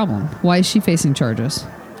 What's the problem? Why is she facing charges?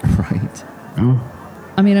 Right. Oh.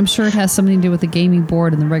 I mean, I'm sure it has something to do with the gaming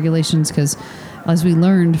board and the regulations because as we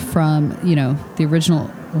learned from,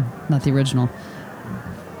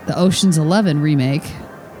 the Ocean's 11 remake,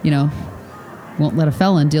 won't let a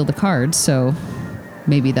felon deal the cards. So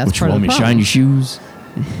maybe that's Which part of want the me problem. shine your shoes?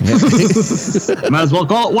 Might as well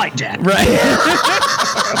call it Whitejack.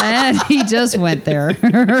 And he just went there.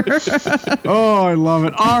 Oh, I love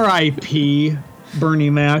it. R.I.P. Bernie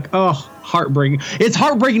Mac. Oh, heartbreaking. It's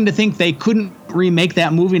heartbreaking to think they couldn't remake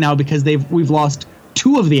that movie now because we've lost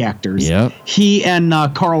two of the actors. Yep. He and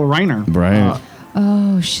Carl Reiner. Right.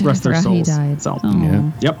 Oh shit! I Rest their forgot he souls. died. So,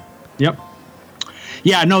 Oh. Yep.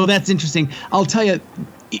 Yeah, no, that's interesting. I'll tell you,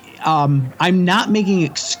 I'm not making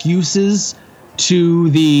excuses to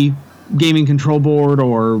the Gaming Control Board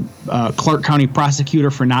or Clark County prosecutor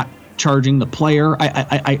for not charging the player.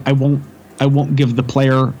 I won't give the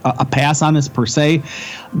player a pass on this per se.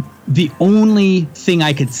 The only thing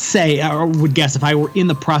I could say, or would guess if I were in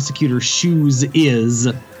the prosecutor's shoes, is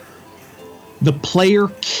the player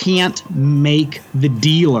can't make the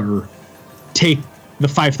dealer take the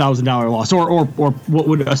 $5,000 loss, or what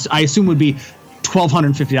would I assume would be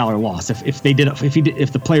 $1,250 loss if they did it,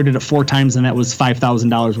 if the player did it 4 times and that was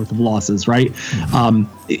 $5,000 worth of losses, right?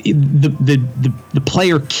 The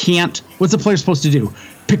player can't. What's the player supposed to do?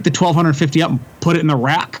 Pick the $1,250 up and put it in the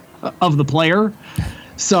rack of the player.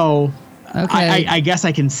 So Okay. I guess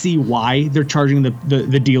I can see why they're charging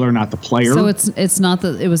the dealer, not the player. So it's not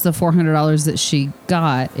that it was the $400 that she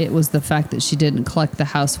got. It was the fact that she didn't collect the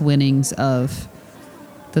house winnings of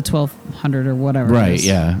the $1,200 or whatever. it Right. is.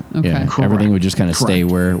 Yeah. Okay. Yeah. Correct. Everything would just kind of stay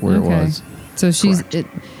where it Okay. was. So she's Correct.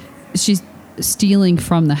 she's stealing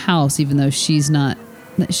from the house, even though she's not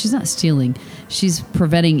stealing. She's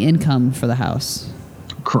preventing income for the house.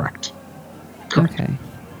 Correct. Okay.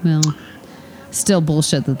 Well, still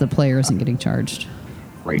bullshit that the player isn't getting charged.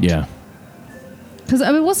 Right. Yeah. Because I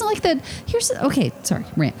mean, it wasn't like that.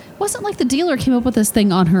 Rant. It wasn't like the dealer came up with this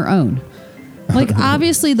thing on her own. Like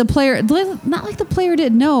obviously the player, not like the player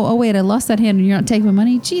didn't know. Oh wait, I lost that hand and you're not taking my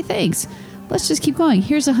money. Gee, thanks. Let's just keep going.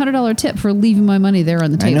 Here's a $100 tip for leaving my money there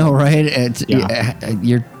on the I table. know, right? It's,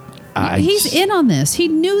 Yeah. He's in on this. He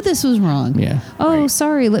knew this was wrong. Yeah. Oh,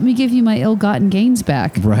 sorry. Let me give you my ill-gotten gains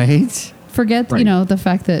back. Right. Forget, Right. the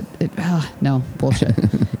fact that no bullshit.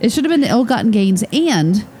 It should have been the ill-gotten gains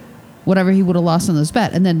and whatever he would have lost on those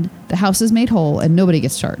bet, and then the house is made whole and nobody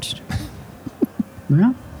gets charged.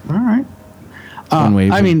 Yeah. All right. One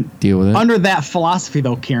way I to mean, deal with it. Under that philosophy,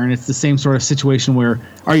 though, Karen, it's the same sort of situation where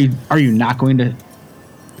are you not going to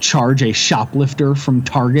charge a shoplifter from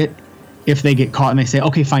Target if they get caught and they say,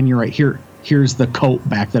 okay, fine, you're right. Here's the coat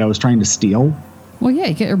back that I was trying to steal. Well, yeah,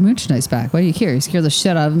 you get your merchandise back. Why do you care? You scare the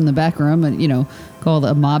shit out of him in the back room and, go all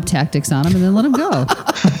the mob tactics on him and then let him go.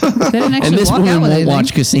 They didn't actually And this walk woman out with won't anything.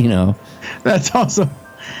 watch Casino. That's awesome.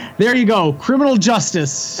 There you go. Criminal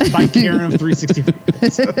Justice by Karen of 360.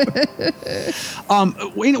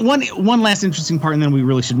 One last interesting part, and then we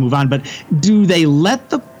really should move on. But do they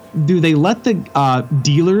let the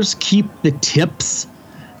dealers keep the tips?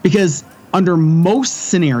 Because under most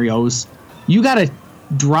scenarios, you got to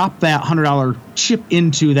drop that $100 chip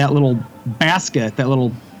into that little basket, that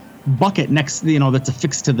little bucket next, that's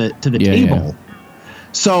affixed to the table. Yeah.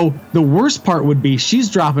 So the worst part would be she's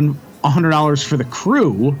dropping $100 for the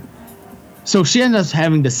crew, so she ends up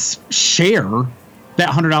having to share that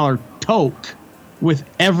 $100 toke with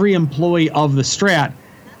every employee of the Strat,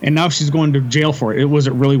 and now she's going to jail for it. Was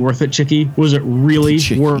it really worth it, Chickie? Was it really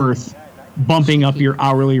worth bumping up your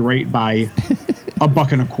hourly rate by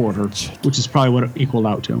 $1.25, which is probably what it equaled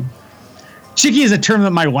out to? Chickie is a term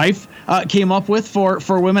that my wife came up with for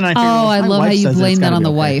women. I love how you blame that on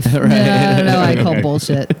the wife. Right. No, I call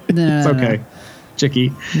bullshit. No, It's okay.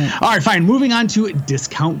 Chickie. No. All right, fine. Moving on to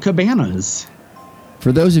Discount Cabanas.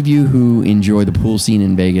 For those of you who enjoy the pool scene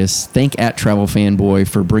in Vegas, thank @TravelFanboy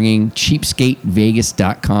for bringing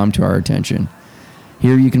CheapskateVegas.com to our attention.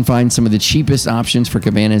 Here you can find some of the cheapest options for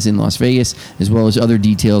cabanas in Las Vegas, as well as other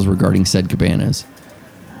details regarding said cabanas.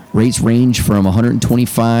 Rates range from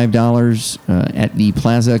 $125 at the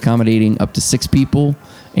Plaza, accommodating up to 6 people,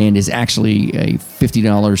 and is actually a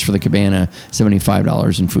 $50 for the cabana,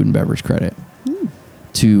 $75 in food and beverage credit.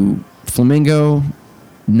 To Flamingo,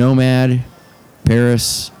 Nomad,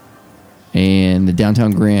 Paris, and the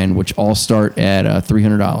Downtown Grand, which all start at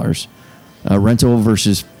 $300. Rental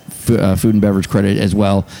versus food and beverage credit, as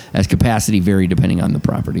well as capacity, vary depending on the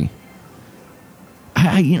property.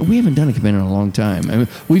 We haven't done a cabana in a long time. I mean,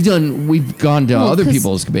 we've gone to other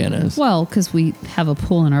people's cabanas. Well, because we have a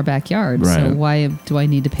pool in our backyard, Right. so why do I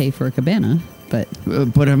need to pay for a cabana? But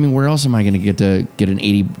I mean, where else am I going to get an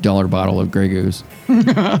 $80 bottle of Grey Goose?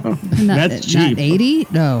 That's cheap. Not 80?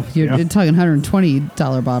 No, you're talking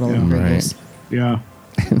 $120 bottle of Grey right. Goose. Yeah.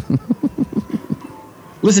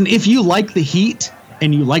 Listen, if you like the heat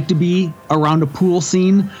and you like to be around a pool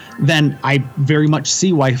scene, then I very much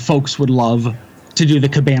see why folks would love to do the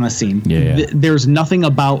cabana scene. Yeah. There's nothing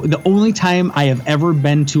about the only time I have ever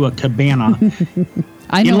been to a cabana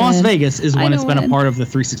in Las Vegas is when it's been a part of the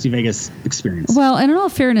 360 Vegas experience. Well, and in all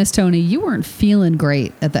fairness, Tony, you weren't feeling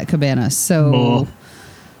great at that cabana, so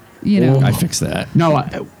I fixed that. No,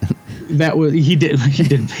 that was he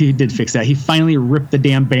did fix that. He finally ripped the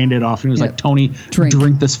damn Band-Aid off and he was like, Tony,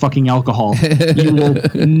 drink this fucking alcohol. You will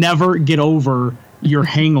never get over your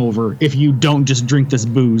hangover if you don't just drink this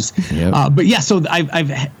booze. Yep. But yeah, so I've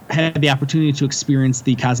had the opportunity to experience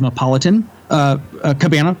the Cosmopolitan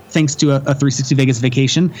cabana thanks to a 360 Vegas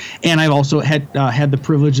vacation, and I've also had the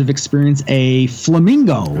privilege of experience a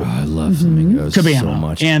flamingo. Oh, I love flamingos cabana so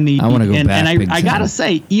much. And I want to go back. And I gotta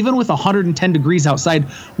say, even with 110 degrees outside,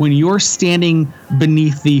 when you're standing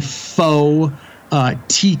beneath the faux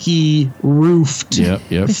tiki roofed,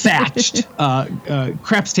 thatched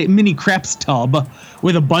mini craps tub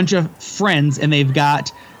with a bunch of friends, and they've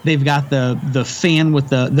got the fan with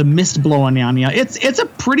the mist blowing on you. It's a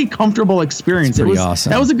pretty comfortable experience. It's pretty awesome.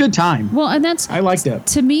 That was a good time. Well, and I liked it.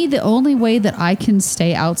 To me, the only way that I can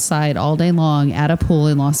stay outside all day long at a pool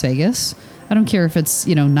in Las Vegas, I don't care if it's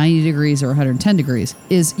 90 degrees or 110 degrees,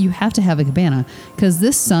 is you have to have a cabana, because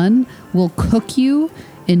this sun will cook you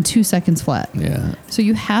in 2 seconds flat. Yeah. So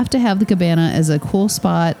you have to have the cabana as a cool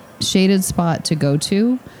spot, shaded spot to go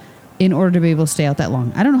to in order to be able to stay out that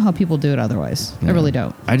long. I don't know how people do it otherwise. I really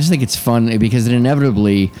don't. I just think it's fun because it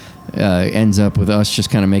inevitably ends up with us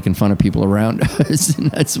just kind of making fun of people around us,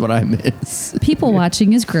 and that's what I miss. People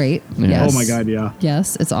watching is great. Yeah. Yes. Oh my God, yeah.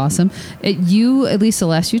 Yes, it's awesome. You, at least the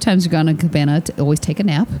last few times you've gone to cabana, to always take a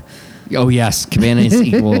nap. Oh yes, cabana is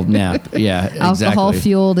equal nap. Yeah, exactly. Alcohol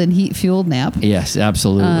fueled and heat fueled nap. Yes,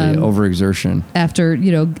 absolutely. Overexertion. After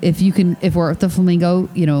if we're at the Flamingo,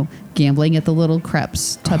 gambling at the little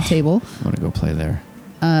craps tub table. I want to go play there.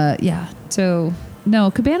 Yeah. So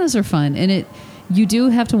no, cabanas are fun, and you do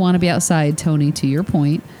have to want to be outside, Tony. To your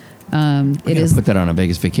point, It is. Put that on a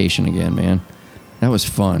Vegas vacation again, man. That was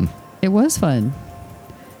fun. It was fun.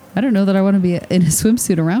 I don't know that I want to be in a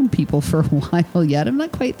swimsuit around people for a while yet. I'm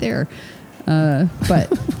not quite there.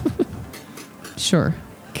 But sure.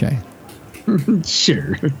 Okay.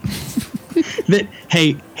 Sure.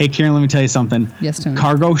 Hey, Karen, let me tell you something. Yes, Tony.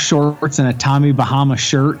 Cargo shorts and a Tommy Bahama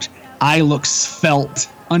shirt. I look svelte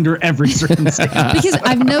under every circumstance. Because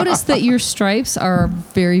I've noticed that your stripes are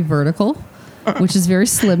very vertical, which is very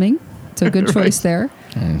slimming. So good choice there.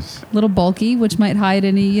 Nice. Little bulky, which might hide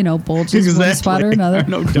any, bulges one spot or another.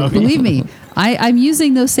 No dummy. Believe me, I'm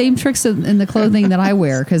using those same tricks in the clothing that I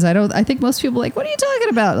wear, because I think most people are like, what are you talking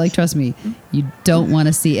about? Like, trust me, you don't want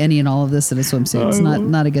to see any and all of this in a swimsuit. It's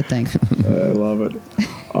not a good thing. I love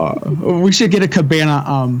it. We should get a cabana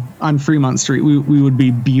on Fremont Street. We would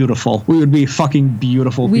be beautiful. We would be fucking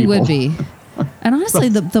beautiful people. We would be. And honestly,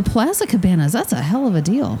 the Plaza Cabanas, that's a hell of a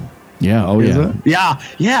deal. Yeah. Oh, yeah.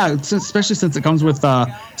 Yeah. Especially since it comes with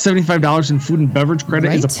 $75 in food and beverage credit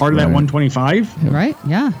as a part of that $125. Right.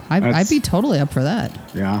 Yeah. I'd be totally up for that.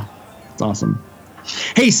 Yeah. It's awesome.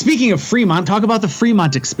 Hey, speaking of Fremont, talk about the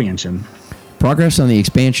Fremont expansion. Progress on the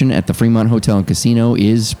expansion at the Fremont Hotel and Casino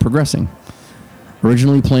is progressing.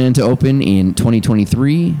 Originally planned to open in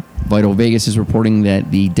 2023, Vital Vegas is reporting that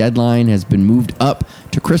the deadline has been moved up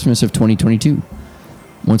to Christmas of 2022.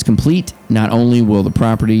 Once complete, not only will the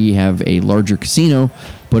property have a larger casino,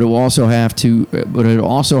 but it will also have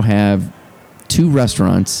 2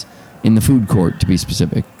 restaurants in the food court, to be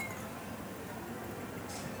specific.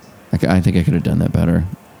 I think I could have done that better.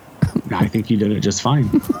 I think you did it just fine.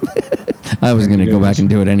 I was going to go back and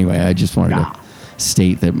do it anyway. I just wanted to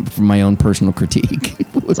state that for my own personal critique.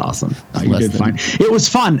 It's awesome. You did fine. It was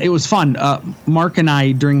fun. Mark and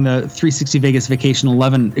I, during the 360 Vegas Vacation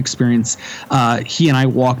 11 experience, he and I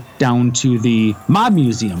walked down to the Mob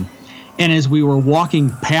Museum. And as we were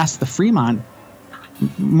walking past the Fremont,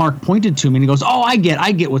 Mark pointed to me and he goes, "Oh, I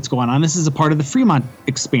get what's going on. This is a part of the Fremont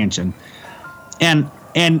expansion." And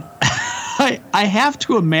I have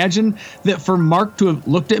to imagine that for Mark to have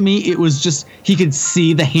looked at me, it was just he could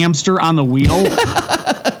see the hamster on the wheel.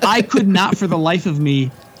 I could not for the life of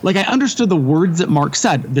me. Like, I understood the words that Mark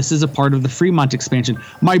said. This is a part of the Fremont expansion.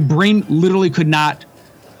 My brain literally could not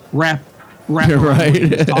wrap around what he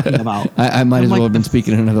was talking about. I might as well have been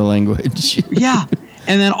speaking another language. Yeah.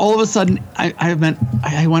 And then all of a sudden, I went,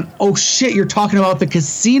 oh, shit, you're talking about the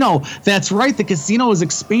casino. That's right. The casino is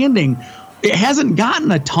expanding. It hasn't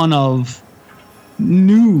gotten a ton of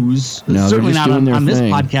news, no, certainly not on this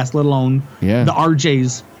thing. podcast, let alone the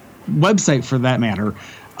RJ's website for that matter.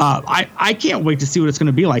 I can't wait to see what it's going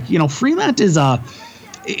to be like. Fremont is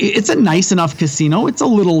it's a nice enough casino. It's a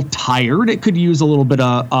little tired. It could use a little bit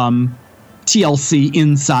of TLC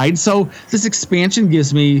inside. So this expansion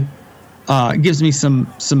gives me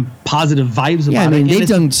some positive vibes about it. Yeah, I mean, And they've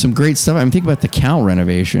done some great stuff. I'm thinking about the Cal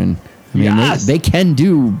renovation. I mean, Yes. they can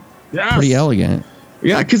do Yes. pretty elegant.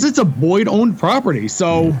 Yeah, because it's a Boyd-owned property,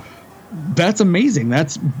 so that's amazing.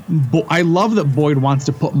 I love that Boyd wants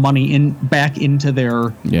to put money back into their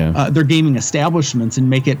gaming establishments and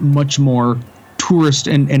make it much more tourist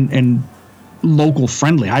and local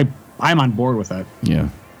friendly. I'm on board with that. Yeah.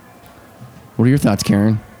 What are your thoughts,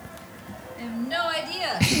 Karen? I have no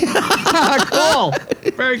idea. Cool.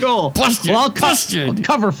 Very cool. Busted. Well, I'll Busted.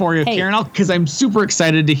 cover for you, Hey. Karen, because I'm super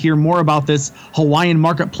excited to hear more about this Hawaiian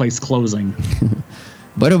marketplace closing.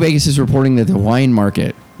 Vital Vegas is reporting that the Hawaiian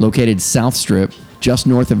Market, located South Strip, just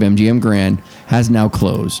north of MGM Grand, has now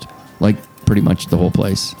closed. Like pretty much the whole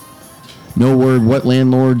place. No word what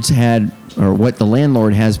the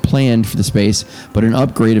landlord has planned for the space, but an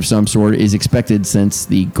upgrade of some sort is expected since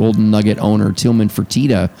the Golden Nugget owner Tillman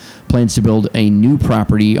Fertitta plans to build a new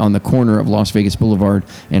property on the corner of Las Vegas Boulevard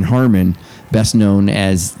and Harmon, best known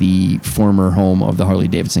as the former home of the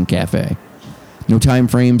Harley-Davidson Cafe. No time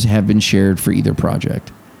frames have been shared for either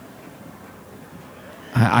project.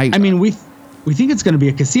 I mean, we think it's going to be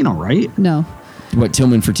a casino, right? No. What,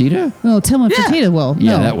 Tillman Fertitta? No, Tillman Fertitta will.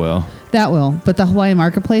 Yeah, No. that will. That will. But the Hawaiian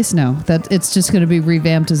Marketplace, no. That it's just going to be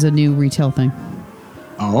revamped as a new retail thing.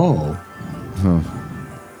 Oh.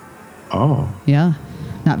 Oh. Yeah.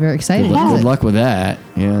 Not very exciting. Good is it? luck with that.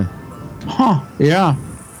 Yeah. Huh. Yeah.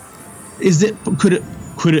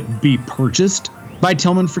 Could it be purchased by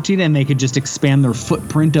Tillman Fertitta and they could just expand their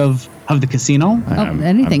footprint of the casino?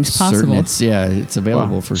 Anything's certain possible. It's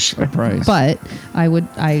available for a price. But I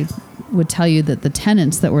would tell you that the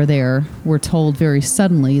tenants that were there were told very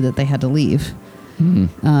suddenly that they had to leave.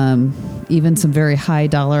 Even some very high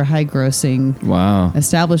dollar, high grossing Wow.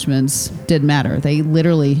 establishments didn't matter. They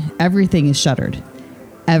literally, everything is shuttered.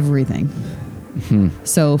 Everything.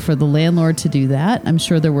 So for the landlord to do that, I'm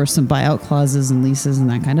sure there were some buyout clauses and leases and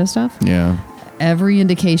that kind of stuff. Yeah. Every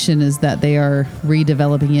indication is that they are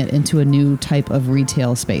redeveloping it into a new type of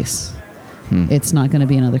retail space. It's not going to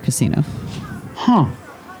be another casino. Huh.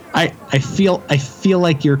 I feel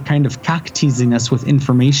like you're kind of cock teasing us with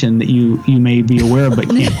information that you may be aware of but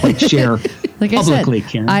can't quite share Like publicly, I said,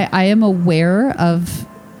 Karen. I am aware of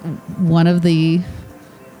one of the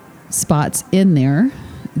spots in there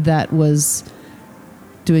that was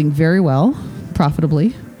doing very well,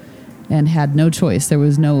 profitably, and had no choice. There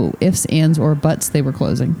was no ifs, ands, or buts. They were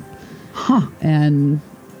closing. And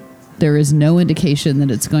there is no indication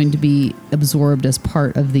that it's going to be absorbed as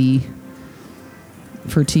part of the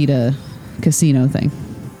Fertitta casino thing.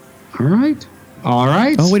 All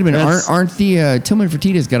right. Oh, wait a minute. That's- Aren't the Tillman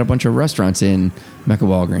Fertitta's got a bunch of restaurants in Mecca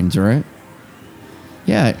Walgreens, right?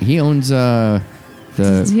 Yeah, he owns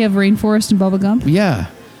Does he have Rainforest and Bubba Gump? Yeah.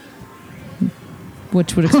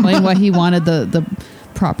 Which would explain why he wanted the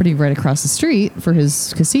property right across the street for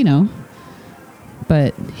his casino.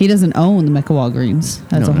 But he doesn't own the Mecca Walgreens.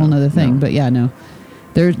 That's a whole nother thing. no. But yeah, no.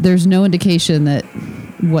 There's no indication that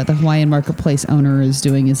what the Hawaiian Marketplace owner is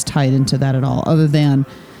doing is tied into that at all, other than,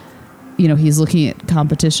 he's looking at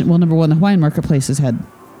competition. Well, number one, the Hawaiian Marketplace has had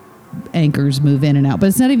anchors move in and out, but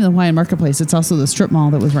it's not even the Hawaiian Marketplace. It's also the strip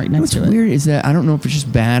mall that was right next What's to it. weird is that I don't know if it's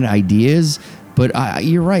just bad ideas, but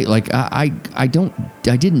you're right. Like I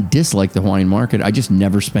didn't dislike the Hawaiian Market. I just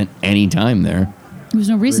never spent any time there. There's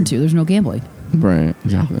no reason to. There's no gambling. Right.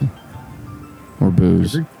 Exactly. Or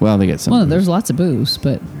booze. Well, they get some. Well, booze. there's lots of booze,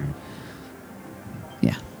 but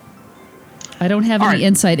yeah. I don't have All any right.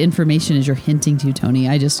 inside information as you're hinting to, Tony.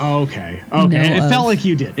 I just Okay. know It of- felt like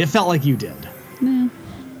you did. Nah.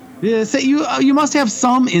 Yeah, so you must have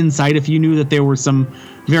some insight if you knew that there were some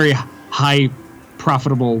very high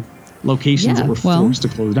profitable locations Yeah, that were well- forced to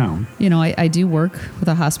close down. I do work with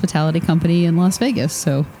a hospitality company in Las Vegas,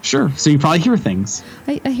 so Sure. So you probably hear things.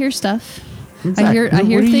 I hear stuff. Exactly. I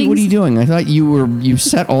hear What are things. you doing? I thought you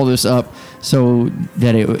set all this up so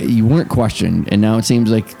that you weren't questioned, and now it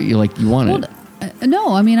seems like you want Well, it.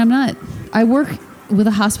 no, I mean I'm not. I work with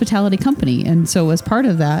a hospitality company, and so as part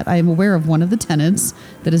of that, I am aware of one of the tenants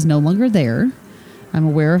that is no longer there. I'm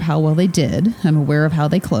aware of how well they did. I'm aware of how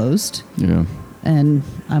they closed. Yeah. And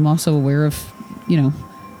I'm also aware of,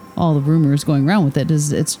 all the rumors going around with it.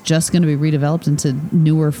 It's just going to be redeveloped into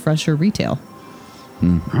newer, fresher retail.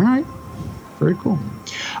 All right. Very cool.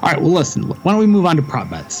 All right. Well, listen, why don't we move on to prop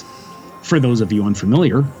bets? For those of you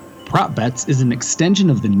unfamiliar, prop bets is an extension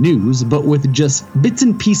of the news, but with just bits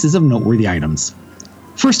and pieces of noteworthy items.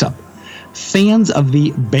 First up, fans of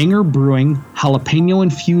the Banger Brewing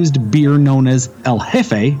jalapeno-infused beer known as El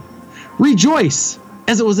Jefe rejoice,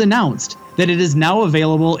 as it was announced that it is now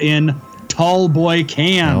available in tall boy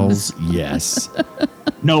cans. Yes.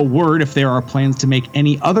 No word if there are plans to make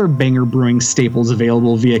any other Banger Brewing staples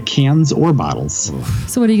available via cans or bottles.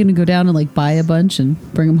 So what, are you going to go down and like buy a bunch and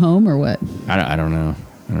bring them home, or what? I don't know.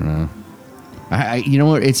 I you know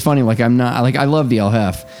what? It's funny. Like, I'm not like, I love the El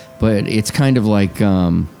Jefe, but it's kind of like.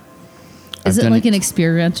 Is it like an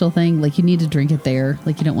experiential thing? Like you need to drink it there.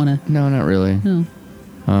 Like you don't want to. No, not really. No.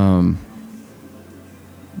 I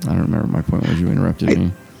don't remember my point. Was you interrupted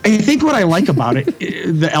me? I think what I like about it,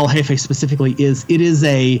 the El Jefe specifically, is it is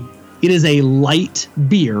a light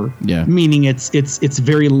beer. Yeah. Meaning it's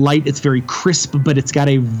very light, it's very crisp, but it's got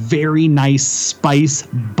a very nice spice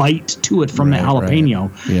bite to it from the jalapeno.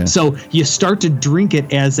 Right. Yeah. So you start to drink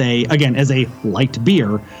it as a light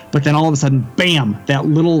beer, but then all of a sudden, bam, that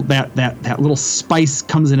little spice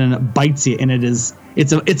comes in and it bites you, and it's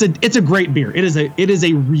a great beer. It is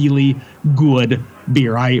a really good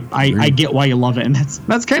beer. I get why you love it, and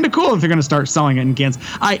that's kind of cool if they're going to start selling it in cans.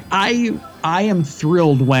 I am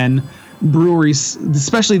thrilled when breweries,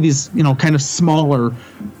 especially these kind of smaller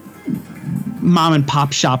mom and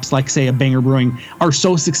pop shops like say a Banger Brewing, are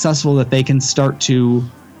so successful that they can start to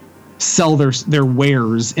sell their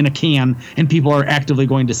wares in a can, and people are actively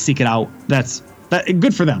going to seek it out. That's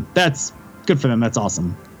good for them. That's good for them. That's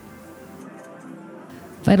awesome.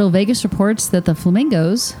 Vital Vegas reports that the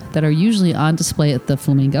flamingos that are usually on display at the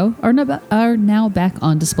Flamingo are now back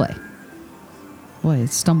on display. Boy, I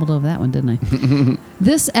stumbled over that one, didn't I?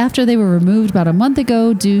 This after they were removed about a month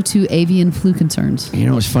ago due to avian flu concerns. You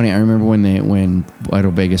know, it's funny. I remember when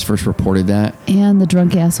Vital Vegas first reported that. And the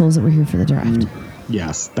drunk assholes that were here for the draft.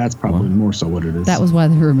 Yes, that's probably more so what it is. That was why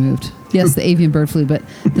they were removed. Yes, the avian bird flu, but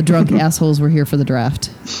the drunk assholes were here for the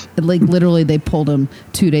draft. Like literally, they pulled them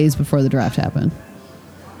 2 days before the draft happened.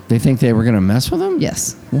 They think they were going to mess with them?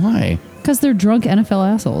 Yes. Why? Because they're drunk NFL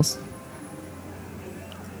assholes.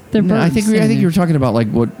 They're birds. I think you were talking about like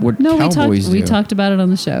what Cowboys do. We talked about it on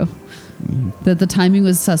the show. That the timing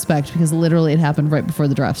was suspect because literally it happened right before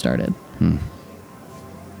the draft started.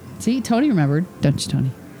 See, Tony remembered, don't you,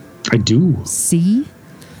 Tony? I do. See?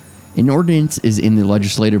 An ordinance is in the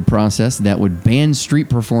legislative process that would ban street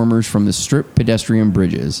performers from the strip pedestrian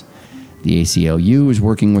bridges. The ACLU is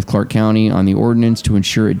working with Clark County on the ordinance to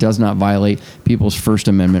ensure it does not violate people's First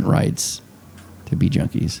Amendment rights to be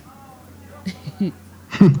junkies.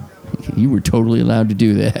 You were totally allowed to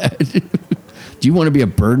do that. Do you want to be a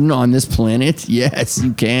burden on this planet? Yes,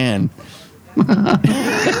 you can. We're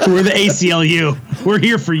the ACLU. We're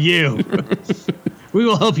here for you. We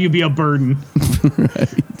will help you be a burden.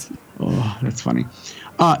 Right. Oh, that's funny.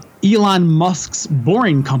 Elon Musk's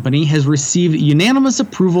Boring Company has received unanimous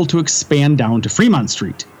approval to expand down to Fremont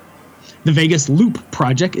Street. The Vegas Loop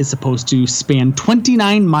project is supposed to span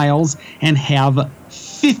 29 miles and have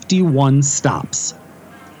 51 stops.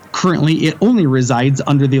 Currently, it only resides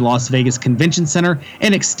under the Las Vegas Convention Center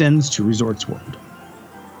and extends to Resorts World.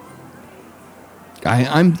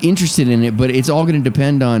 I'm interested in it, but it's all going to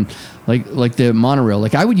depend on like the monorail.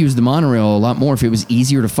 Like I would use the monorail a lot more if it was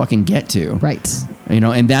easier to fucking get to. Right. You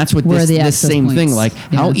know, and that's what this same points. thing. Like,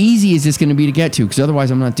 how easy is this going to be to get to? Because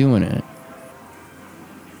otherwise, I'm not doing it.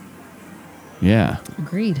 Yeah.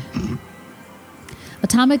 Agreed.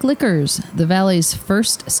 Atomic Liquors, the Valley's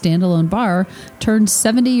first standalone bar, turned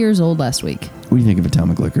 70 years old last week. What do you think of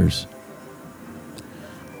Atomic Liquors?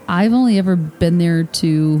 I've only ever been there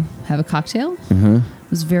to have a cocktail. Mm-hmm. It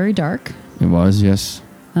was very dark. It was, yes.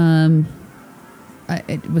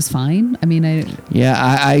 It was fine. I mean, I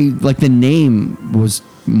like the name was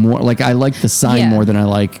more like I like the sign more than I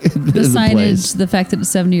like the signage. Place. The fact that it's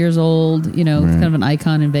 70 years old, you know, it's kind of an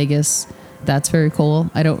icon in Vegas. That's very cool.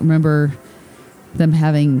 I don't remember them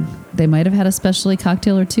having. They might have had a specialty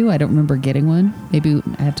cocktail or two. I don't remember getting one. Maybe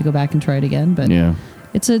I have to go back and try it again. But yeah.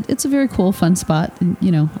 It's a very cool, fun spot. And,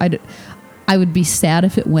 you know, I would be sad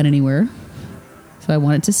if it went anywhere. So I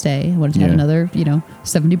want it to stay. I want it to have another,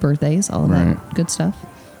 70 birthdays, all of that good stuff.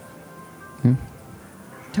 Yeah.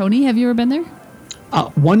 Tony, have you ever been there?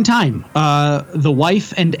 One time, the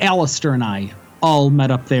wife and Alistair and I all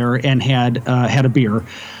met up there and had a beer.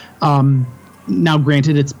 Now,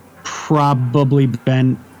 granted, it's probably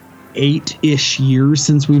been 8-ish years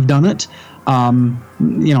since we've done it.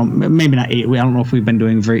 Maybe not 8. I don't know if we've been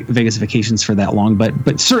doing Vegas vacations for that long,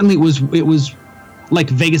 but certainly it was like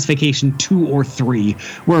Vegas Vacation 2 or 3,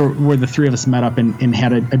 where the three of us met up and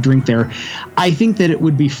had a drink there. I think that it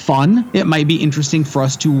would be fun. It might be interesting for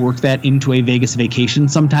us to work that into a Vegas Vacation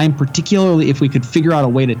sometime, particularly if we could figure out a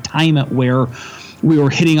way to time it where we were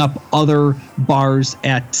hitting up other bars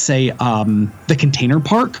at, say, the Container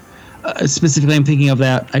Park. Specifically, I'm thinking of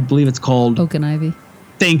that. I believe it's called Oak and Ivy.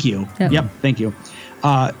 Thank you. Yep. Thank you.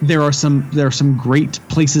 There are some great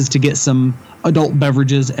places to get some adult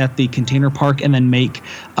beverages at the Container Park, and then make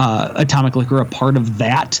Atomic Liquor a part of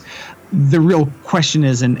that. The real question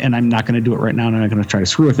is, and I'm not going to do it right now, and I'm not going to try to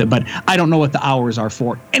screw with it, but I don't know what the hours are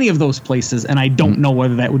for any of those places, and I don't know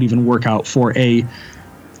whether that would even work out for a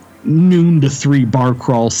noon to 3 bar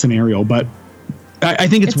crawl scenario. But I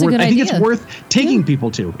think it's worth. I think it's worth taking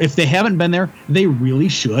people to. If they haven't been there, they really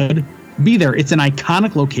should be there. It's an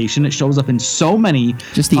iconic location. It shows up in so many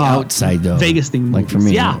just the outside though Vegas thing like movies. for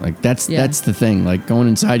me, yeah, like that's the thing. Like going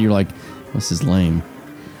inside, you're like, this is lame.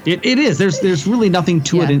 It is. There's really nothing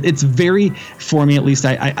to it. And it's very, for me at least,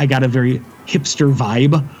 I got a very hipster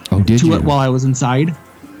vibe to it while I was inside.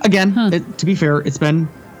 Again, to be fair, it's been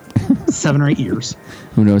 7 or 8 years.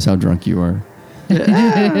 Who knows how drunk you are?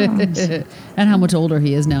 And how much older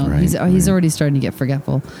he is now. Right, he's already starting to get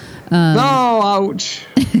forgetful. Ouch.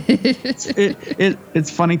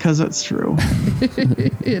 It's funny because it's true.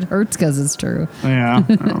 It hurts because it's true. Yeah.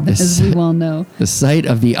 As we well know. The site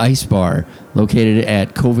of the Ice Bar, located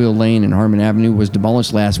at Coville Lane and Harmon Avenue, was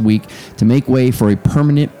demolished last week to make way for a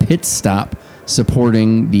permanent pit stop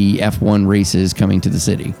supporting the F1 races coming to the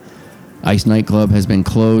city. Ice Nightclub has been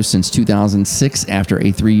closed since 2006 after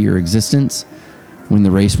a 3-year existence. When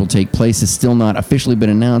the race will take place has still not officially been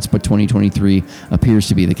announced, but 2023 appears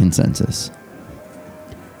to be the consensus.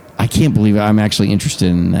 I can't believe I'm actually interested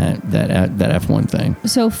in that F1 thing.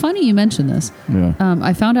 So funny you mentioned this. Yeah.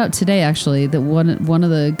 I found out today actually that one of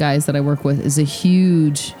the guys that I work with is a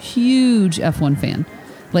huge F1 fan.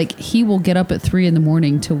 Like he will get up at 3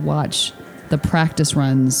 a.m. to watch the practice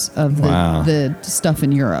runs of the stuff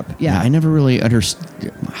in Europe. Yeah, I never really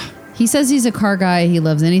understood. He says he's a car guy. He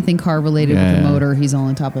loves anything car related with the motor. He's all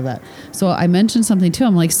on top of that. So I mentioned something to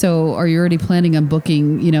him like, so are you already planning on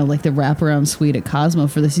booking, like the wraparound suite at Cosmo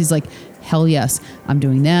for this? He's like, hell yes, I'm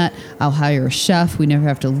doing that. I'll hire a chef. We never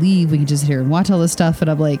have to leave. We can just sit here and watch all this stuff. And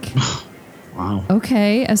I'm like, wow.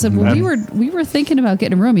 Okay. I said, well, we were thinking about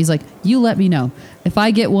getting a room. He's like, you let me know. If I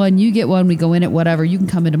get one, you get one, we go in it, whatever. You can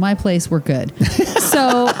come into my place. We're good.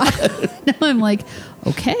 So now I'm like,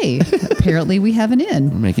 okay, apparently we have an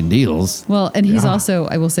in. We're making deals. Well, and he's also,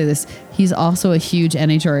 I will say this, he's also a huge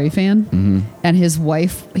NHRA fan. Mm-hmm. And his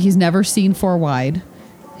wife, he's never seen 4 Wide.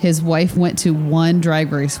 His wife went to 1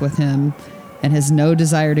 drag race with him and has no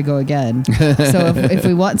desire to go again. So if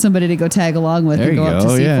we want somebody to go tag along with and go up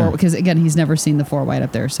to see 4, because again, he's never seen the 4 Wide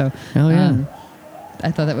up there. So hell yeah. I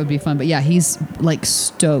thought that would be fun. But yeah, he's like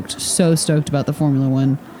so stoked about the Formula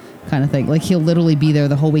One kind of thing. Like he'll literally be there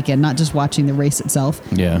the whole weekend, not just watching the race itself.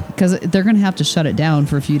 Yeah. Because they're going to have to shut it down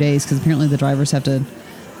for a few days because apparently the drivers have to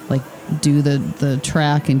like do the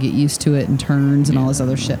track and get used to it and turns and all this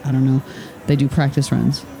other shit. I don't know. They do practice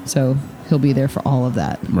runs. So he'll be there for all of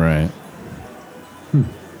that. Right.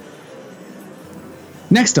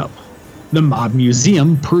 Next up, the Mob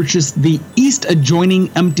Museum purchased the east adjoining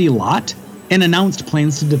empty lot and announced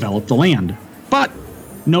plans to develop the land. But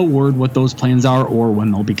no word what those plans are or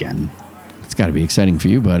when they'll begin. It's got to be exciting for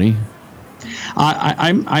you, buddy.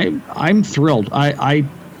 I'm thrilled. I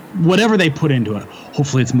whatever they put into it.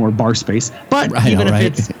 Hopefully, it's more bar space. But even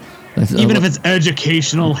if it's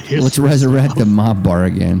educational history, let's resurrect the Mob Bar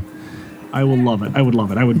again. I will love it. I would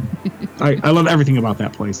love it. I love everything about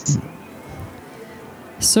that place.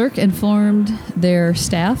 Cirque informed their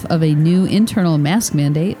staff of a new internal mask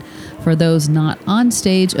mandate for those not on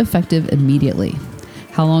stage, effective immediately.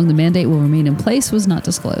 How long the mandate will remain in place was not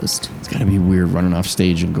disclosed. It's got to be weird running off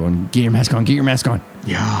stage and going, get your mask on, get your mask on.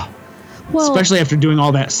 Yeah. Well, especially after doing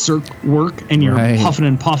all that Cirque work and you're puffing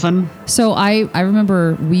and puffing. So I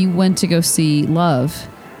remember we went to go see Love,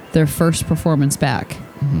 their first performance back.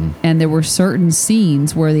 Mm-hmm. And there were certain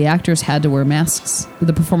scenes where the actors had to wear masks.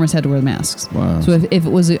 The performers had to wear masks. Wow. So if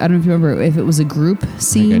it was, I don't know if you remember, if it was a group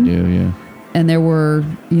scene. I think I do, yeah. And there were,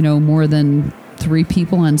 more than 3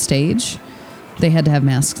 people on stage, they had to have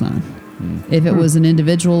masks on. Mm. If it was an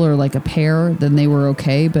individual or like a pair, then they were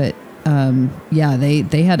okay. But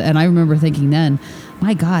they had, and I remember thinking then,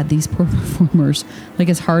 my God, these poor performers, like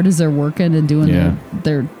as hard as they're working and doing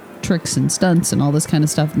their tricks and stunts and all this kind of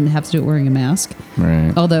stuff, and have to do it wearing a mask.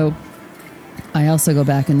 Right. Although I also go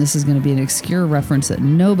back, and this is going to be an obscure reference that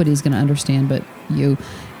nobody's going to understand, but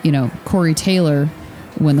Corey Taylor,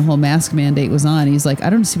 when the whole mask mandate was on, he's like,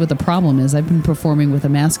 I don't see what the problem is. I've been performing with a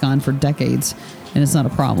mask on for decades, and it's not a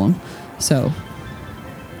problem. So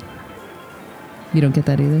you don't get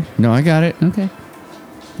that either? No, I got it. Okay.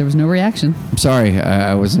 There was no reaction. I'm sorry.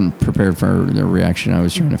 I wasn't prepared for the reaction. I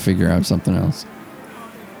was trying to figure out something else.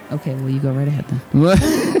 Okay, well, you go right ahead then. What?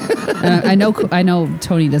 I know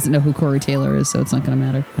Tony doesn't know who Corey Taylor is, so it's not going to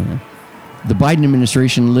matter. The Biden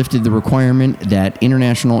administration lifted the requirement that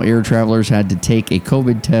international air travelers had to take a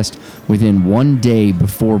COVID test within 1 day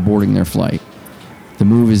before boarding their flight. The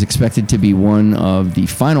move is expected to be one of the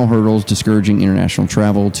final hurdles discouraging international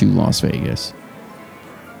travel to Las Vegas.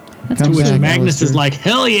 That's To which back, Magnus Alistair. is like,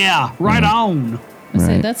 hell yeah, right on. I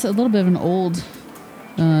say Right. that's a little bit of an old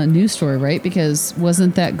news story, right? Because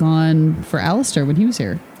wasn't that gone for Alistair when he was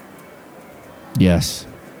here? Yes.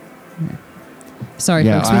 Sorry,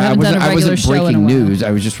 Yeah, folks, we haven't done a I regular wasn't show in a breaking while. news.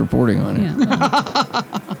 I was just reporting on it.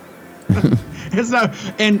 Yeah. It's not,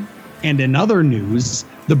 and in other news,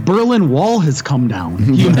 the Berlin Wall has come down.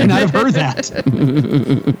 You may not have heard that.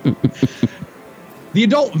 The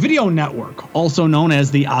Adult Video Network, also known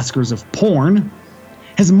as the Oscars of Porn,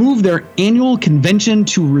 has moved their annual convention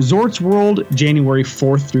to Resorts World January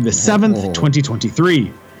 4th through the 7th,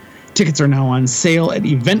 2023. Tickets are now on sale at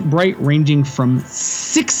Eventbrite, ranging from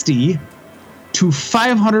 $60 to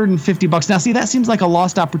 $550. Now, see, that seems like a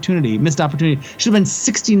missed opportunity. Should have been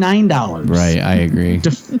 $69. Right, I agree. To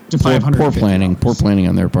 $550. Poor planning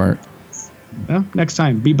on their part. Well, next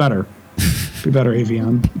time, be better. Be better,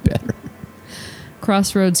 Avion. Better.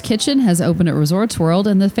 Crossroads Kitchen has opened at Resorts World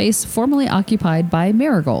in the space formerly occupied by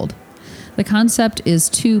Marigold. The concept is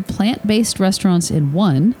 2 plant-based restaurants in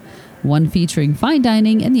one featuring fine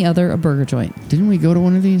dining and the other a burger joint. Didn't we go to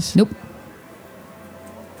one of these? Nope.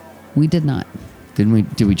 We did not. Did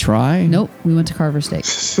we try? Nope. We went to Carver Steak.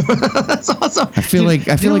 That's awesome. I feel like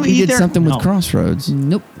we did something with No. Crossroads.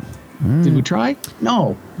 Nope. Did we try?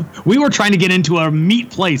 No. We were trying to get into a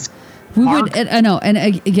meat place. We Mark. would. I know. And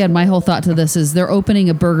again, my whole thought to this is they're opening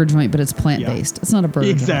a burger joint, but it's plant-based. It's not a burger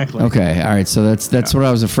joint. Exactly. Okay, all right. So that's what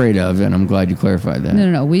I was afraid of, and I'm glad you clarified that.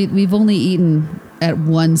 No. We've only eaten at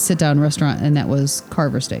one sit-down restaurant, and that was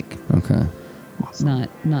Carver Steak, Okay.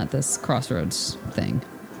 not this Crossroads thing.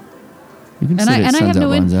 You can And sit I at have Suns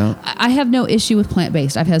no Out, Buns Out. I have no issue with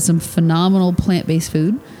plant-based. I've had some phenomenal plant-based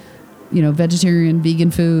food. You know, vegetarian,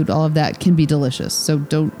 vegan food, all of that can be delicious. So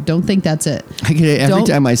don't think that's it. I get it. Every Don't-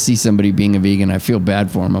 time I see somebody being a vegan, I feel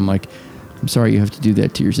bad for them. I'm like, I'm sorry you have to do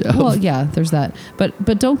that to yourself. Well, yeah, there's that.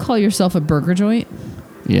 But don't call yourself a burger joint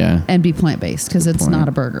Yeah. and be plant-based because it's point. not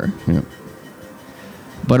a burger. Yep.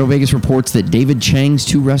 Budo Vegas reports that David Chang's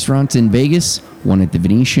 2 restaurants in Vegas, one at the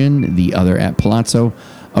Venetian, the other at Palazzo,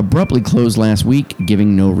 abruptly closed last week,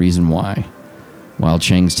 giving no reason why. While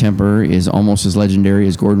Chang's temper is almost as legendary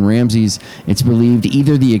as Gordon Ramsay's, it's believed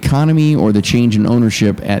either the economy or the change in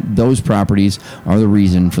ownership at those properties are the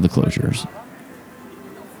reason for the closures.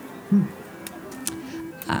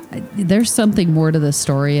 There's something more to this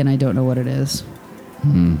story, and I don't know what it is.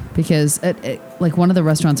 Because like one of the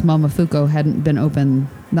restaurants, Momofuku, hadn't been open.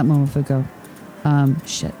 Not Momofuku.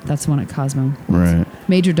 That's the one at Cosmo. Right.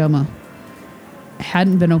 Major Domo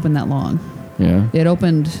hadn't been open that long. Yeah. It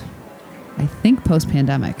opened, I think,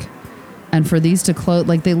 post-pandemic. And for these to close,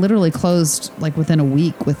 like they literally closed like within a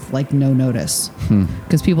week with like no notice.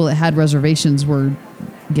 Because people that had reservations were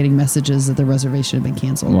getting messages that their reservation had been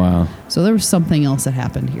canceled. Wow. So there was something else that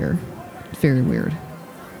happened here. Very weird.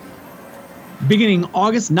 Beginning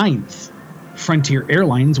August 9th, Frontier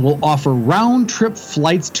Airlines will offer round-trip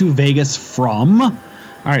flights to Vegas from... All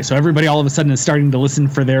right, so everybody all of a sudden is starting to listen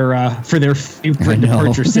for their favorite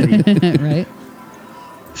departure city. Right?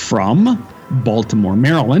 From Baltimore,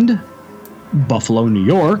 Maryland, Buffalo, New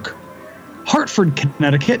York, Hartford,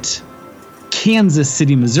 Connecticut, Kansas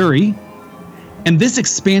City, Missouri, and this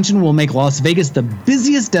expansion will make Las Vegas the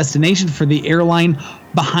busiest destination for the airline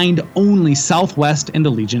behind only Southwest and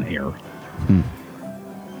Allegiant Air.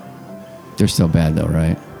 They're still bad though,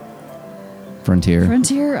 right?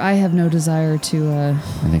 Frontier. I have no desire to I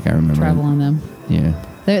think I remember. travel on them. Yeah.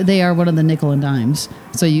 They are one of the nickel and dimes.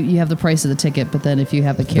 So you have the price of the ticket, but then if you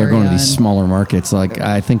have a They're carry-on... going to these smaller markets. Like,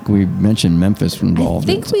 I think we mentioned Memphis involved.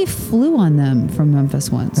 I think we flew on them from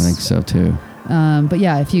Memphis once. I think so too. But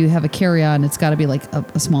yeah, if you have a carry-on, it's got to be like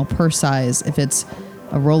a small purse size. If it's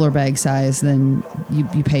a roller bag size, then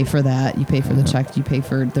you pay for that. You pay for the check. You pay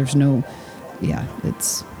for... There's no... Yeah,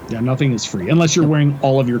 it's... Yeah, nothing is free unless you're wearing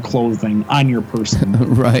all of your clothing on your person.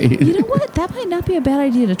 Right. You know what? That might not be a bad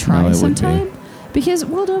idea to try No, it would sometime. Because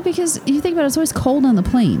you think about it, it's always cold on the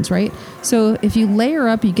planes, right? So if you layer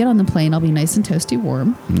up, you get on the plane, I'll be nice and toasty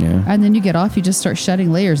warm. Yeah. And then you get off, you just start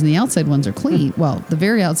shedding layers, and the outside ones are clean. Well, the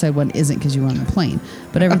very outside one isn't because you were on the plane,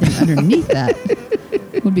 but everything underneath that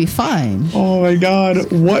would be fine. Oh my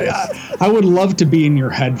God. What I would love to be in your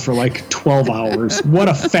head for like 12 hours. What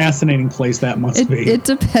a fascinating place that must be. It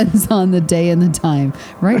depends on the day and the time.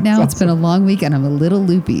 Right now, it's been a long week and I'm a little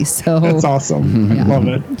loopy. So That's awesome. Yeah. Love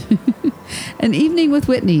it. An Evening with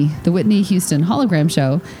Whitney, the Whitney Houston hologram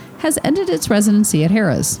show, has ended its residency at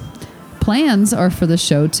Harrah's. Plans are for the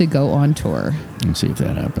show to go on tour. Let's see if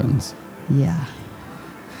that happens. Yeah.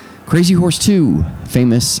 Crazy Horse 2,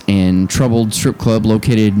 famous and troubled strip club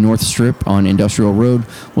located North Strip on Industrial Road,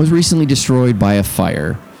 was recently destroyed by a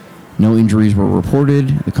fire. No injuries were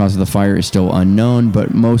reported. The cause of the fire is still unknown,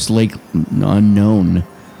 but most likely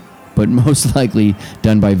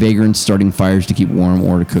done by vagrants starting fires to keep warm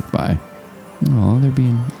or to cook by. Oh, they're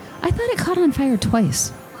being... I thought it caught on fire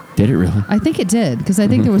twice. Did it really? I think it did, because I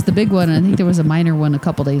think there was the big one, and I think there was a minor one a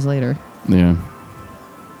couple days later. Yeah.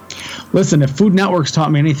 Listen, if Food Network's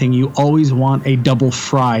taught me anything, you always want a double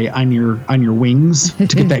fry on your wings to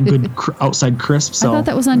get that good outside crisp. So I thought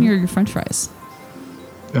that was on your French fries.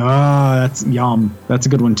 That's yum. That's a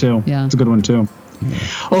good one too. Yeah, it's a good one too.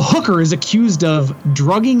 A hooker is accused of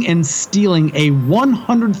drugging and stealing a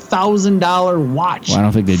 $100,000 watch. Well, I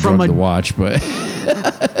don't think they drugged the watch, but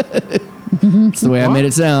it's the way I made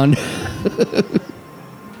it sound.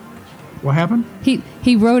 What happened?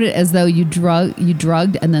 He wrote it as though you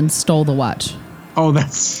drugged and then stole the watch. Oh,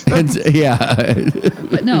 that's yeah.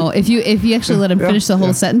 But no, if you actually let him finish the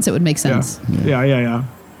whole sentence, it would make sense. Yeah.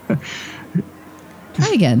 Try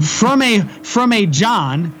again. From a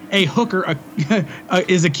John, a hooker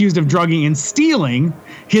is accused of drugging and stealing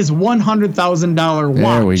his $100,000 watch.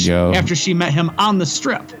 There we go. After she met him on the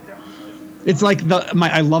strip. It's like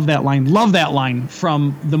I love that line. Love that line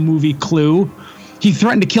from the movie Clue. He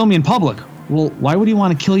threatened to kill me in public. Well, why would he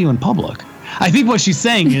want to kill you in public? I think what she's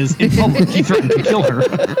saying is in public he threatened to kill her.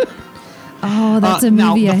 Oh, that's a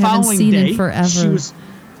movie I haven't seen in forever. She was,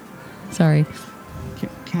 sorry.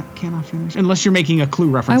 Can I finish? Unless you're making a Clue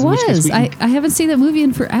reference. I haven't seen that movie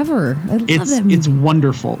in forever. I love that movie. It's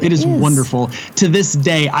wonderful. It is wonderful. To this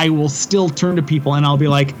day, I will still turn to people and I'll be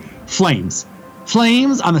like, flames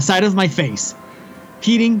on the side of my face,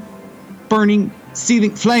 heating, burning,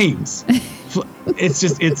 seething flames.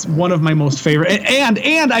 It's one of my most favorite.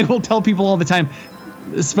 And I will tell people all the time,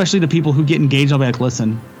 especially to people who get engaged, I'll be like,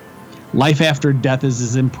 listen, life after death is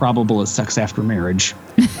as improbable as sex after marriage.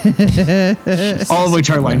 All of which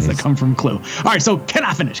are lines that come from Clue. All right, so can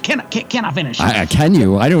I finish? Can I finish? Can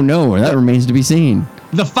you? I don't know. That remains to be seen.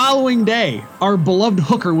 The following day, our beloved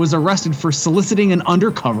hooker was arrested for soliciting an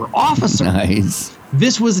undercover officer. Nice.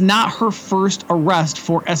 This was not her first arrest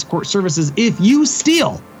for escort services. If you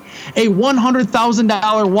steal a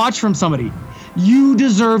 $100,000 watch from somebody, you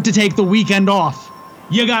deserve to take the weekend off.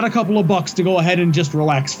 You got a couple of bucks to go ahead and just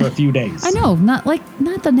relax for a few days. I know, not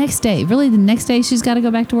the next day. Really, the next day she's got to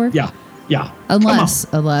go back to work? Yeah.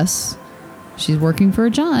 Unless she's working for a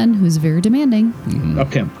John who's very demanding. A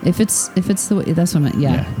pimp. If it's the way, that's what I meant.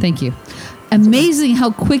 Yeah. Thank you. Amazing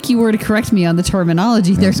how quick you were to correct me on the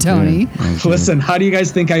terminology there, Tony. Listen, how do you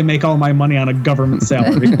guys think I make all my money on a government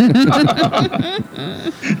salary?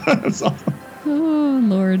 That's awesome. Oh,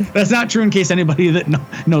 Lord. That's not true in case anybody that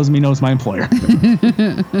knows me knows my employer.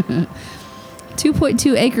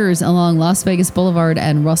 2.2 acres along Las Vegas Boulevard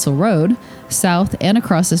and Russell Road, south and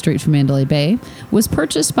across the street from Mandalay Bay, was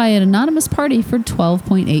purchased by an anonymous party for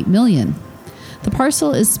 $12.8 million. The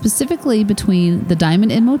parcel is specifically between the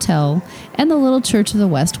Diamond Inn Motel and the Little Church of the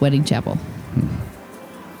West Wedding Chapel.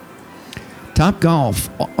 Top Golf.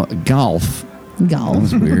 That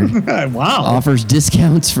was weird. Wow. Offers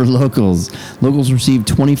discounts for locals. Locals receive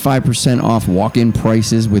 25% off walk-in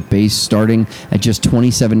prices with base starting at just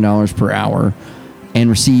 $27 per hour and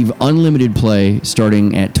receive unlimited play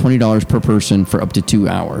starting at $20 per person for up to 2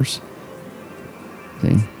 hours.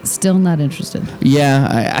 See? Still not interested.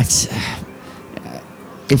 Yeah,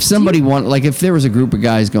 if somebody if there was a group of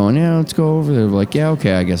guys going, yeah, let's go over there, like, yeah,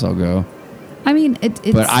 okay, I guess I'll go. I mean, it's...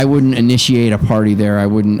 But I wouldn't initiate a party there. I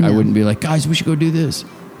wouldn't be like, guys, we should go do this.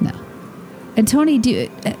 No. And Tony,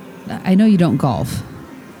 I know you don't golf,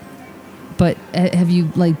 but have you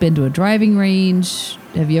been to a driving range?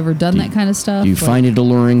 Have you ever done that kind of stuff? Do you find it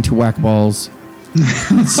alluring to whack balls?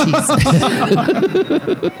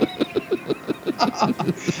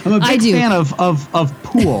 I'm a big fan of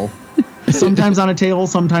pool. Sometimes on a table,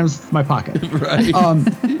 sometimes my pocket. Right.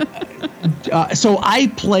 So I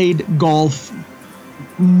played golf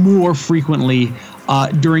more frequently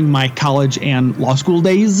during my college and law school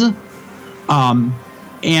days, and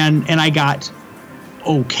I got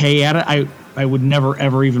okay at it. I would never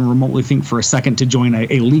ever even remotely think for a second to join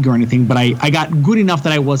a league or anything, but I got good enough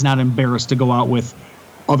that I was not embarrassed to go out with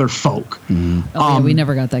other folk. Oh, yeah, we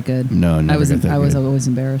never got that good. No, never I was got that I was good. always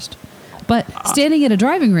embarrassed. But standing at a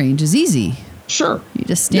driving range is easy. Sure. You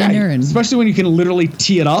just stand there and especially when you can literally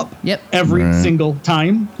tee it up Yep. every Right. single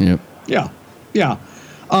time. Yep. Yeah.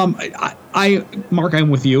 Mark, I'm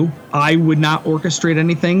with you. I would not orchestrate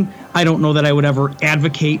anything. I don't know that I would ever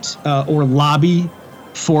advocate or lobby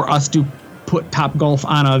for us to put Topgolf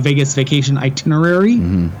on a Vegas vacation itinerary.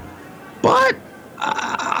 But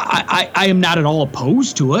I am not at all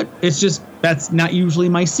opposed to it. It's just that's not usually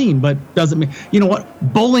my scene. But doesn't mean, you know what?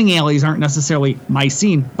 Bowling alleys aren't necessarily my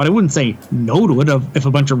scene. But I wouldn't say no to it if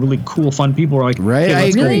a bunch of really cool, fun people are like, Right, "Hey, I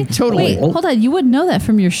let's go agree. Really? Totally. Wait, hold on. You wouldn't know that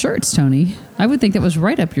from your shirts, Tony. I would think that was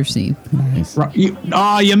right up your scene. Nice. Right,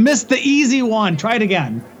 you missed the easy one. Try it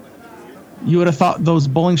again. You would have thought those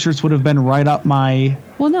bowling shirts would have been right up my.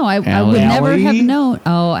 Well, no, I would Allie. never have Allie? known.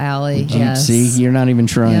 Oh, Allie. Yes. See, you're not even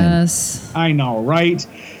trying. Yes. I know, right?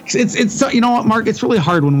 It's you know what, Mark? It's really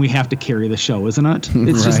hard when we have to carry the show, isn't it?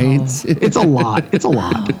 It's Right. just it's a lot. It's a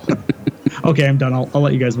lot. Okay, I'm done. I'll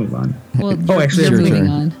let you guys move on. Well, actually, you're it's your moving turn.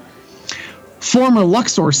 on. Former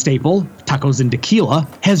Luxor staple, Tacos and Tequila,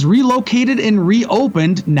 has relocated and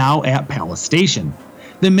reopened now at Palace Station.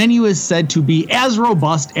 The menu is said to be as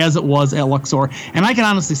robust as it was at Luxor, and I can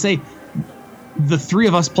honestly say the three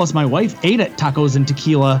of us plus my wife ate at Tacos and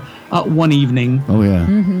Tequila one evening Oh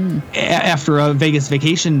yeah. after a Vegas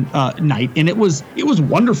vacation night, and it was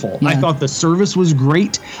wonderful. I Yeah. thought the service was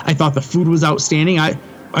great. I thought the food was outstanding.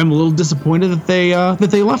 I'm a little disappointed that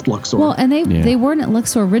they left Luxor. Well, and Yeah. they weren't at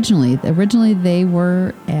Luxor originally. Originally, they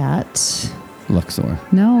were at. Luxor.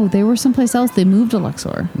 No, they were someplace else. They moved to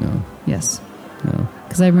Luxor. No. Yes. No.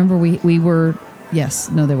 Because I remember we were. Yes.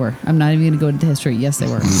 No, they were. I'm not even going to go into history. Yes, they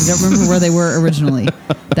were. I don't remember where they were originally.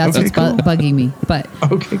 That's Okay, what's cool. bugging me. But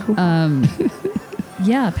okay, cool.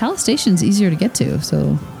 yeah, Palace Station's easier to get to.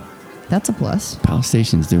 So that's a plus. Palace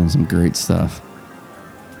Station's doing some great stuff.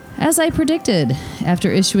 As I predicted,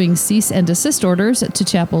 after issuing cease and desist orders to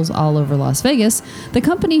chapels all over Las Vegas, the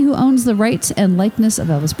company who owns the rights and likeness of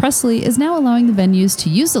Elvis Presley is now allowing the venues to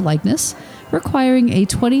use the likeness, requiring a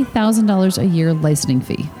 $20,000 a year licensing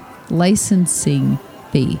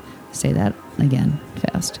fee. Say that again,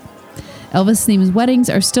 fast. Elvis-themed weddings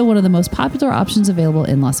are still one of the most popular options available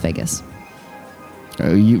in Las Vegas.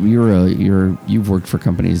 You've worked for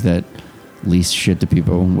companies that lease shit to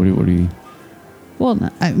people. What do you?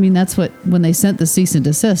 Well, I mean, that's what, when they sent the cease and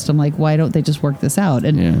desist, I'm like, why don't they just work this out?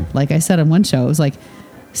 And Yeah. like I said on one show, it was like,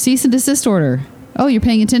 cease and desist order. Oh, you're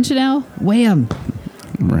paying attention now? Wham.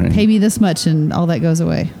 Right. Pay me this much and all that goes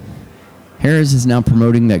away. Harris is now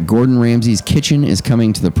promoting that Gordon Ramsay's kitchen is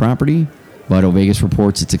coming to the property. Vital Vegas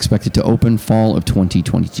reports it's expected to open fall of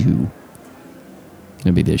 2022.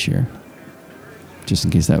 It'll be this year. Just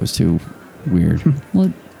in case that was too weird.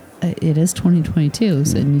 Well, it is 2022,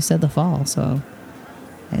 so, and you said the fall, so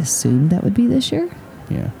I assumed that would be this year.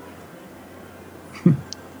 Yeah.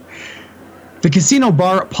 The casino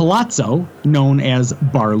bar Palazzo, known as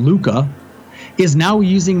Bar Luca, is now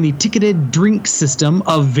using the ticketed drink system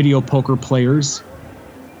of video poker players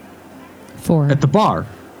For at the bar.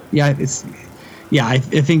 I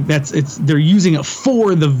think they're using it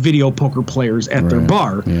for the video poker players at their Right,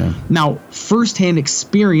 bar. yeah. Now, firsthand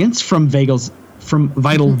experience from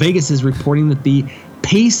Vital Vegas is reporting that the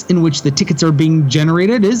pace in which the tickets are being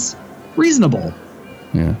generated is reasonable.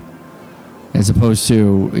 Yeah. As opposed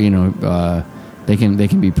to, they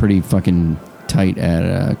can be pretty fucking tight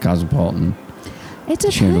at Cosmopolitan. it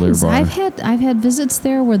Chandelier depends. Bar. I've had visits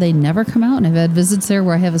there where they never come out, and I've had visits there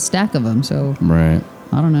where I have a stack of them. So Right.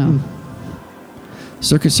 I don't know.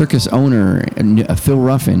 Circus owner Phil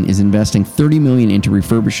Ruffin is investing $30 million into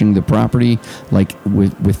refurbishing the property, like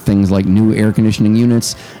with things like new air conditioning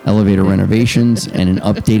units, elevator renovations, and an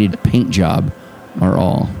updated paint job are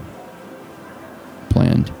all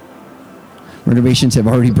planned. Renovations have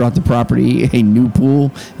already brought the property a new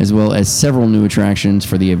pool as well as several new attractions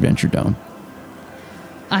for the Adventure Dome.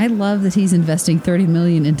 I love that he's investing $30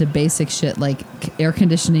 million into basic shit like air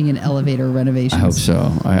conditioning and elevator renovations. I hope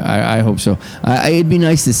so. I hope so. It'd be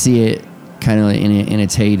nice to see it kind of in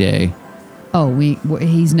its heyday. Oh,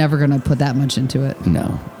 he's never going to put that much into it.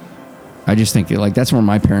 No. I just think that's where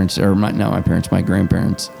my parents, my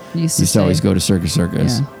grandparents used to always go to Circus.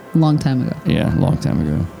 Yeah, a long time ago. Yeah, a long time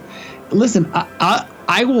ago. Listen,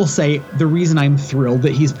 I will say the reason I'm thrilled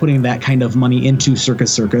that he's putting that kind of money into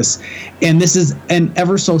Circus, and this is an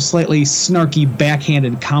ever so slightly snarky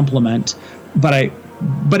backhanded compliment, but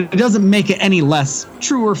it doesn't make it any less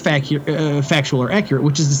true or factual or accurate,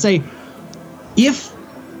 which is to say, if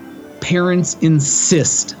parents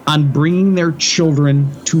insist on bringing their children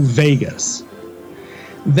to Vegas,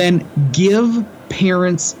 then give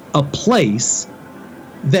parents a place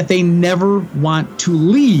that they never want to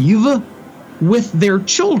leave with their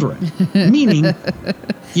children. Meaning,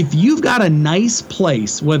 if you've got a nice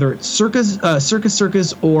place, whether it's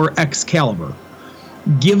Circus or Excalibur,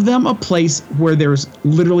 give them a place where there's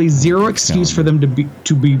literally zero excuse for them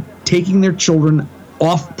to be taking their children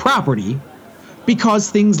off property, because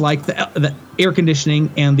things like the air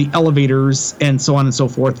conditioning and the elevators and so on and so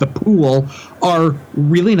forth, the pool, are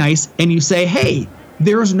really nice, and you say, hey,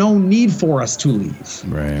 there's no need for us to leave.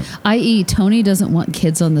 Right. I.e., Tony doesn't want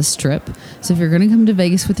kids on the Strip. So if you're going to come to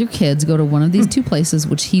Vegas with your kids, go to one of these two places,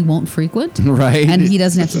 which he won't frequent. Right. And he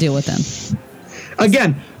doesn't have to deal with them.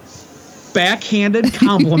 Again, backhanded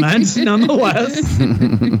compliment nonetheless.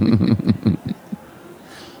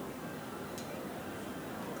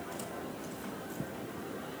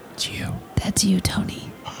 It's you. That's you,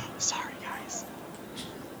 Tony. Sorry, guys.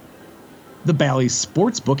 The Bally's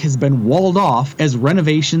Sportsbook has been walled off as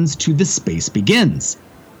renovations to the space begins,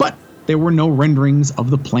 but there were no renderings of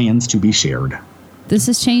the plans to be shared. This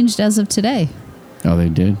has changed as of today. Oh, they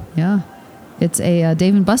did? Yeah. It's a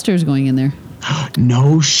Dave & Buster's going in there.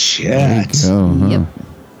 No shit. There you go, huh? Yep.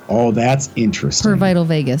 Oh, that's interesting. Per Vital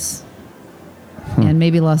Vegas. And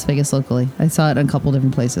maybe Las Vegas locally. I saw it in a couple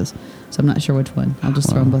different places, so I'm not sure which one. I'll just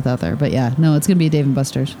throw them both out there. But yeah, no, it's going to be a Dave &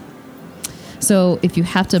 Buster's. So if you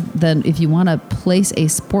have to, then if you want to place a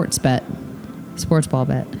sports ball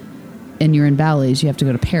bet, and you're in Bally's, you have to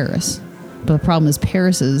go to Paris. But the problem is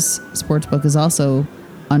Paris's sportsbook is also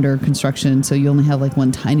under construction, so you only have like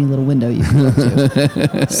one tiny little window you can go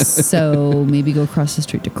to. So maybe go across the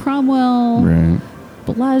street to Cromwell, Right.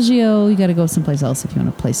 Bellagio. You got to go someplace else if you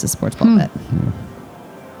want to place a sports ball bet.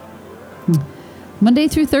 Monday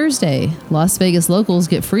through Thursday, Las Vegas locals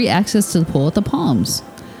get free access to the pool at the Palms.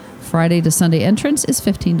 Friday to Sunday entrance is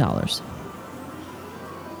 $15.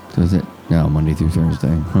 So is it? No, Monday through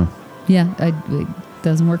Thursday. Huh. Yeah, it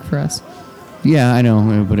doesn't work for us. Yeah, I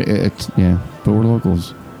know, but but we're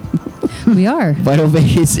locals. We are. Vital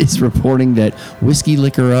Vegas is reporting that Whiskey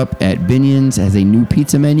Liquor Up at Binion's has a new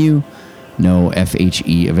pizza menu. No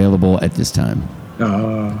FHE available at this time.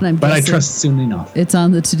 But I trust soon enough. It's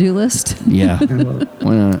on the to-do list. Yeah.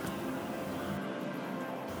 Why not?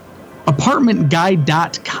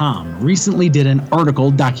 ApartmentGuide.com recently did an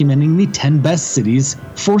article documenting the 10 best cities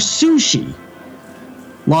for sushi.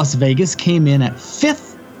 Las Vegas came in at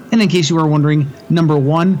 5th, and in case you are wondering, number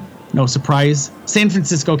 1, no surprise, San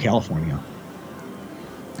Francisco, California.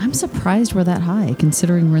 I'm surprised we're that high,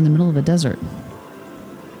 considering we're in the middle of a desert.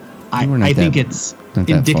 I think it's not that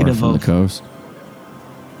indicative far from of the coast.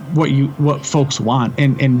 what folks want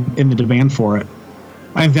and the demand for it.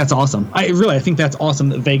 I think that's awesome. I think that's awesome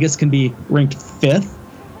that Vegas can be ranked 5th.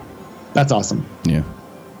 That's awesome. Yeah.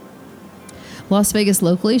 Las Vegas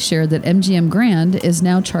locally shared that MGM Grand is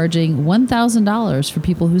now charging $1,000 for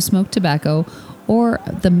people who smoke tobacco or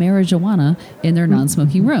the marijuana in their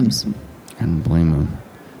non-smoking rooms. I don't blame them.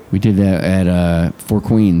 We did that at Four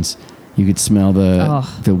Queens. You could smell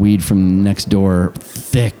the weed from next door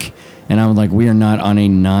thick. And I was like, we are not on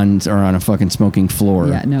a fucking smoking floor.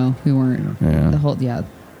 Yeah, no, we weren't. Yeah.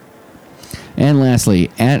 And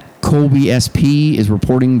lastly, at Colby SP is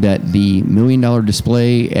reporting that the $1 million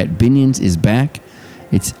display at Binion's is back.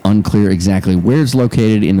 It's unclear exactly where it's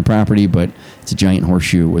located in the property, but it's a giant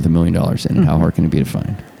horseshoe with $1 million in it. How hard can it be to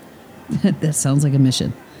find? That sounds like a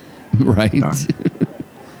mission. Right.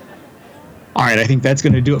 All right, I think that's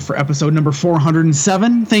going to do it for episode number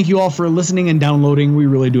 407. Thank you all for listening and downloading. We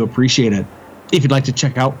really do appreciate it. If you'd like to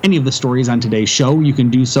check out any of the stories on today's show, you can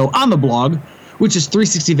do so on the blog, which is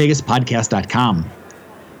 360vegaspodcast.com.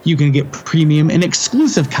 You can get premium and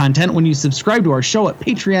exclusive content when you subscribe to our show at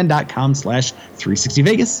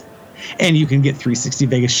patreon.com/360vegas. And you can get 360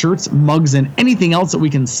 Vegas shirts, mugs, and anything else that we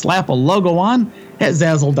can slap a logo on at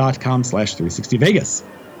zazzle.com/360vegas.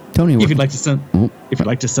 Tony, if you'd like to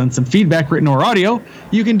send some feedback, written or audio,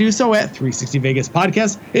 you can do so at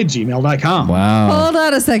 360vegaspodcast@gmail.com. Wow. Hold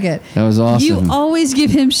on a second. That was awesome. You always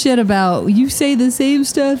give him shit about you say the same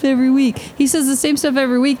stuff every week. He says the same stuff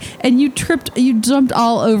every week, and you jumped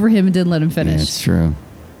all over him and didn't let him finish. Yeah, it's true.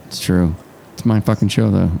 It's true. It's my fucking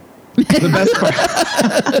show, though. The best part.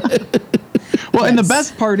 Well, and the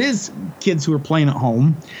best part is, kids who are playing at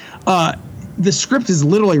home, the script is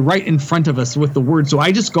literally right in front of us with the words, so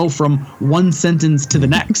I just go from one sentence to the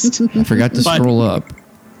next. I forgot to scroll up.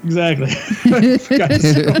 Exactly. That's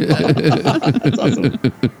awesome.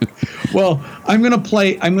 Well, I'm gonna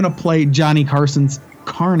play Johnny Carson's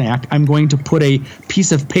Karnak. I'm going to put a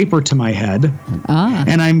piece of paper to my head,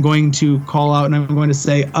 and I'm going to call out, and I'm going to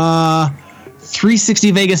say,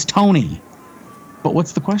 360 Vegas Tony. But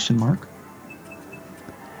what's the question, Mark?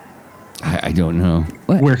 I don't know.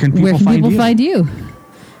 Where can people find you?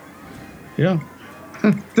 Yeah.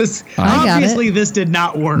 This obviously this did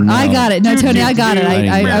not work. No. I got it. No, Tony, I got it.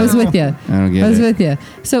 I was with you. I don't get it. I was with you.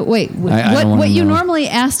 So wait, what you normally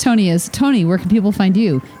ask Tony is, Tony, where can people find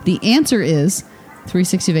you? The answer is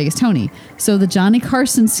 360 Vegas Tony. So the Johnny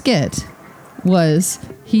Carson skit was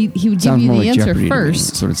he would give you the answer first.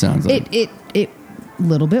 That's what it sounds like. It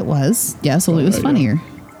little bit was. Yes, only it was funnier.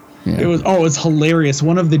 Yeah. It was hilarious.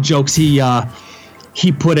 One of the jokes he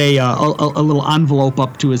put a little envelope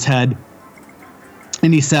up to his head.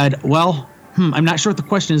 And he said, well, I'm not sure what the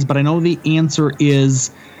question is, but I know the answer is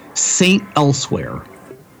Saint Elsewhere.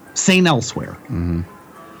 Saint Elsewhere. Mm-hmm.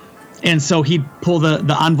 And so he'd pull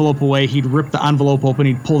the envelope away. He'd rip the envelope open.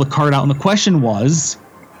 He'd pull the card out. And the question was,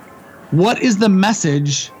 what is the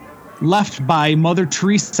message left by Mother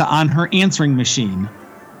Teresa on her answering machine?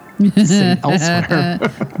 Saint Elsewhere.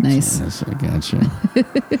 Nice. Yes, I gotcha.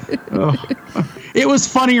 It was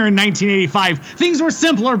funnier in 1985. Things were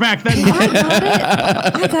simpler back then.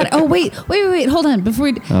 I got it. Oh, wait. Hold on.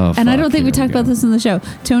 Before we, and I don't think we talked about this in the show.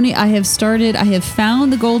 Tony, I have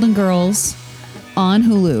found The Golden Girls on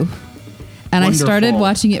Hulu. And Wonderful. I started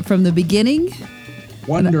watching it from the beginning.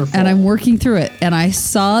 Wonderful. And I'm working through it. And I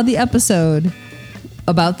saw the episode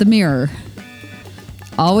about the mirror.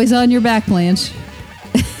 Always on your back, Blanche.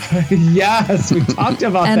 Yes, we talked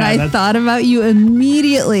about and that. And I thought about you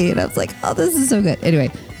immediately. And I was like, oh, this is so good.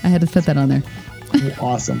 Anyway, I had to put that on there.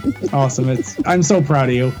 Awesome. I'm so proud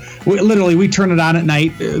of you. We turn it on at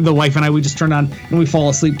night. The wife and I, we just turn it on and we fall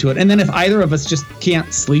asleep to it. And then if either of us just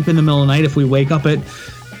can't sleep in the middle of the night, if we wake up at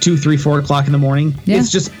 2, 3, 4 o'clock in the morning,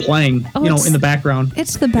 it's just playing, in the background.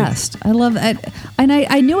 It's the best. I love it. And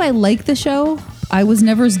I knew I liked the show. I was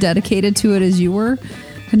never as dedicated to it as you were.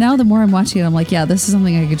 And now the more I'm watching it, I'm like, yeah, this is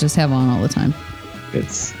something I could just have on all the time.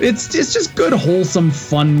 It's just good, wholesome,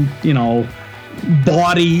 fun,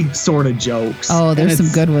 bawdy sort of jokes. Oh, there's some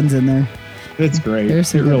good ones in there. It's great. There's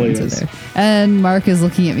some good ones in there. And Mark is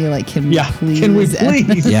looking at me like, can we please?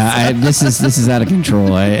 Yeah, this is out of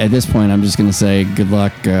control. At this point, I'm just going to say good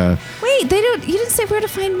luck. Wait, you didn't say where to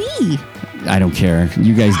find me. I don't care.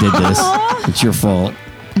 You guys did this. It's your fault.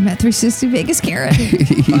 I'm at 360 Vegas Carrot.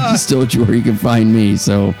 He just told you where you can find me.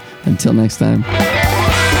 So until next time.